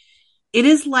for it. It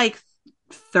is like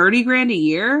 $30,000 a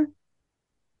year.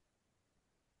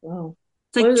 Wow.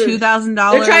 It's like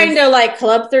 $2,000. They're trying to like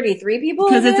club 33 people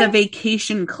because it's a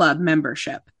vacation club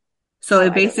membership. So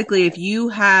basically, if you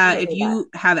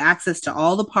have access to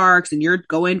all the parks and you're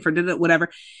going for whatever,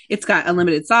 it's got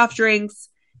unlimited soft drinks,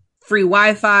 free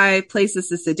Wi-Fi, places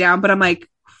to sit down. But I'm like,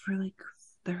 for like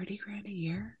 $30,000 a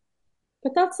year.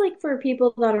 But that's like for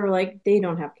people that are like, they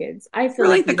don't have kids. I feel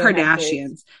like the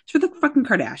Kardashians. It's for the fucking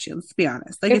Kardashians, to be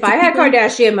honest. Like if I had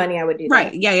Kardashian money, I would do that.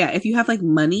 Right. Yeah. Yeah. If you have like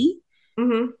money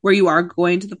where you are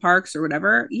going to the parks or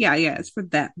whatever. Yeah. Yeah. It's for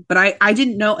them. But I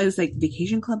didn't know it was like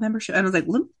vacation club membership. And I was like,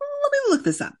 let me look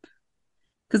this up.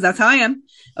 because that's how I am.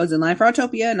 I was in line for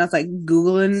Autopia, and I was like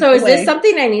Googling. So is away. this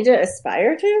something I need to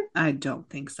aspire to? I don't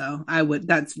think so. I would.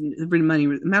 That's money.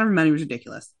 The amount of money was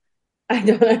ridiculous. I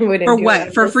wouldn't. For do what?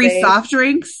 it, For free saying. soft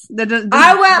drinks? I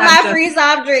want my free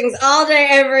soft drinks all day,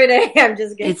 every day. I'm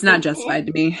just kidding. It's not justified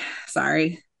to me.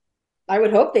 Sorry. I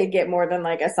would hope they'd get more than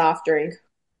like a soft drink.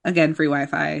 Again, free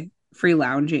Wi-Fi, free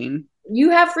lounging.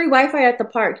 You have free Wi-Fi at the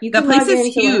park. You that can place log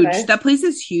is huge. Wi-Fi. That place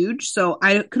is huge. So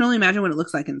I can only imagine what it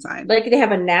looks like inside. Like they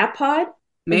have a nap pod.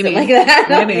 Maybe like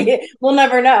that. Maybe we'll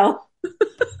never know.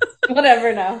 We'll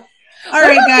never know. All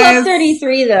right, guys. Club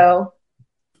 33 though.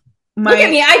 Look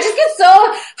at me. I just get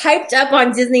so hyped up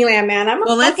on Disneyland, man. I'm a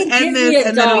well, let's fucking end Disney this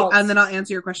adult. and then I'll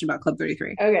answer your question about Club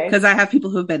 33. Okay. Because I have people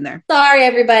who've been there. Sorry,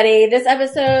 everybody. This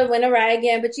episode went awry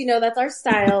again, but that's our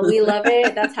style. We love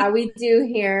it. That's how we do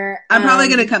here. I'm probably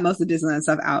going to cut most of the Disneyland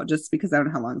stuff out just because I don't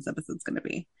know how long this episode's going to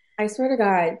be. I swear to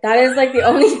God. That is like the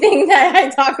only thing that I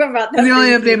talk about. That's the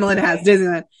only update Melinda has,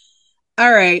 Disneyland.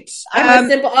 All right. I'm a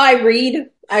simple, I read.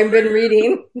 I've been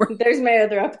reading. There's my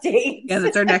other update. Yeah,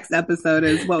 that's our next episode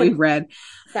is what we've read.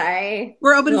 Sorry.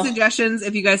 We're open to suggestions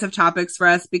if you guys have topics for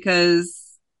us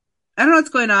because I don't know what's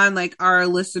going on. Like our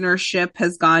listenership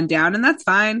has gone down and that's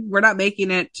fine. We're not making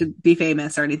it to be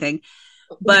famous or anything.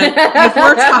 But if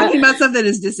we're talking about stuff that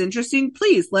is disinteresting,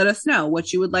 please let us know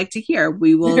what you would like to hear.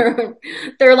 We will.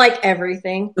 They're like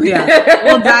everything. Yeah.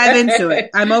 We'll dive into it.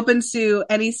 I'm open to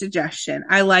any suggestion.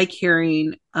 I like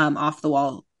hearing off the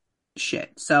wall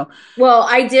shit. So well,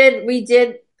 we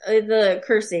did the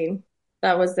cursing.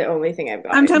 That was the only thing I've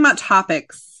got. I'm talking about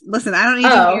topics. Listen, I don't need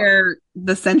to hear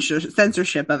the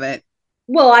censorship of it.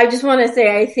 Well, I just want to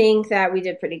say I think that we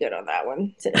did pretty good on that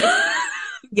one today.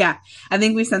 Yeah, I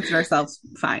think we censored ourselves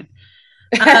fine.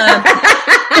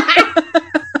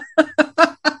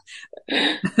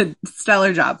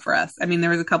 Stellar job for us. I mean, there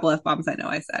was a couple F-bombs I know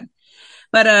I said.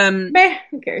 But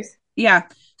who cares? Yeah.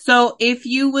 So if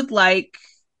you would like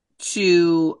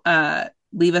to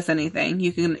leave us anything,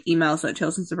 you can email us at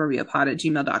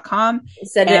talesandsuburbiapod@gmail.com.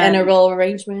 Send it in a roll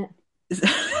arrangement.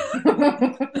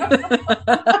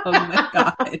 Oh my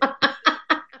God.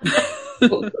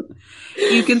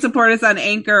 You can support us on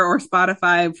Anchor or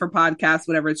Spotify for podcasts,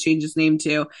 whatever it's changed its name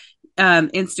to.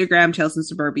 Instagram, Tales from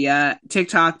Suburbia.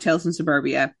 TikTok, Tales from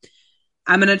Suburbia.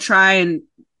 I'm going to try and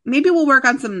maybe we'll work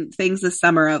on some things this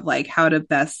summer of like how to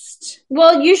best.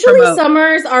 Well, usually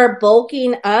summers are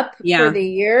bulking up for the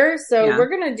year. So Yeah. we're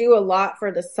going to do a lot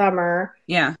for the summer.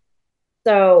 Yeah.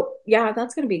 So yeah,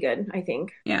 that's going to be good, I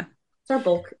think. Yeah.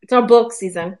 It's our bulk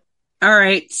season. All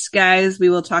right, guys, we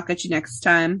will talk at you next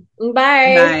time.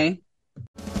 Bye.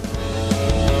 Bye.